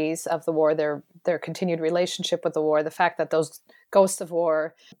memories of the war, their continued relationship with the war, the fact that those ghosts of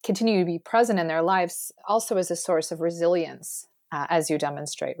war continue to be present in their lives also is a source of resilience, as you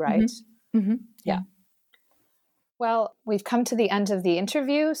demonstrate, right? Mm-hmm. Mm-hmm. Yeah. Well, we've come to the end of the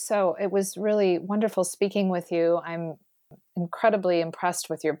interview, so it was really wonderful speaking with you. I'm incredibly impressed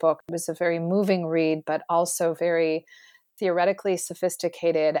with your book. It was a very moving read, but also very theoretically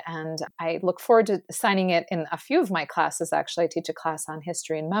sophisticated, and I look forward to assigning it in a few of my classes. Actually, I teach a class on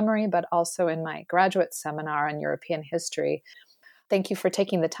history and memory, but also in my graduate seminar on European history. Thank you for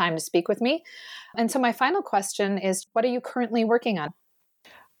taking the time to speak with me. And so my final question is, what are you currently working on?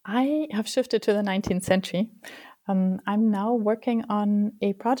 I have shifted to the 19th century. I'm now working on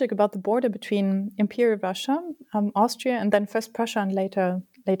a project about the border between Imperial Russia, Austria, and then first Prussia and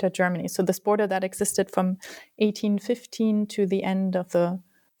later Germany. So this border that existed from 1815 to the end of the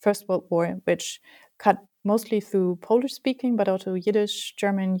First World War, which cut mostly through Polish-speaking, but also Yiddish,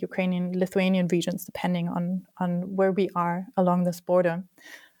 German, Ukrainian, Lithuanian regions, depending on where we are along this border.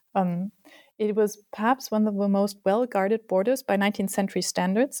 It was perhaps one of the most well-guarded borders by 19th century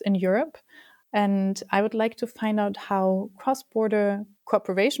standards in Europe. And I would like to find out how cross-border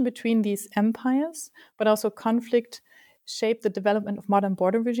cooperation between these empires, but also conflict, shaped the development of modern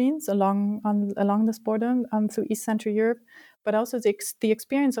border regimes along this border through East Central Europe, but also the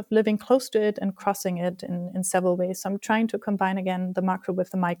experience of living close to it and crossing it in several ways. So I'm trying to combine, again, the macro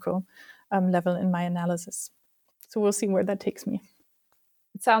with the micro level in my analysis. So we'll see where that takes me.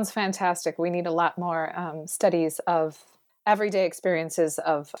 It sounds fantastic. We need a lot more studies of everyday experiences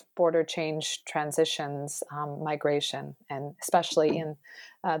of border change, transitions, migration, and especially in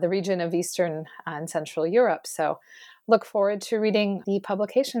the region of Eastern and Central Europe. So look forward to reading the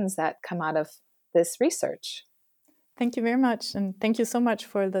publications that come out of this research. Thank you very much. And thank you so much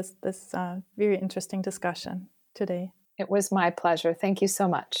for this very interesting discussion today. It was my pleasure. Thank you so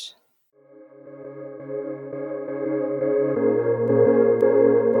much.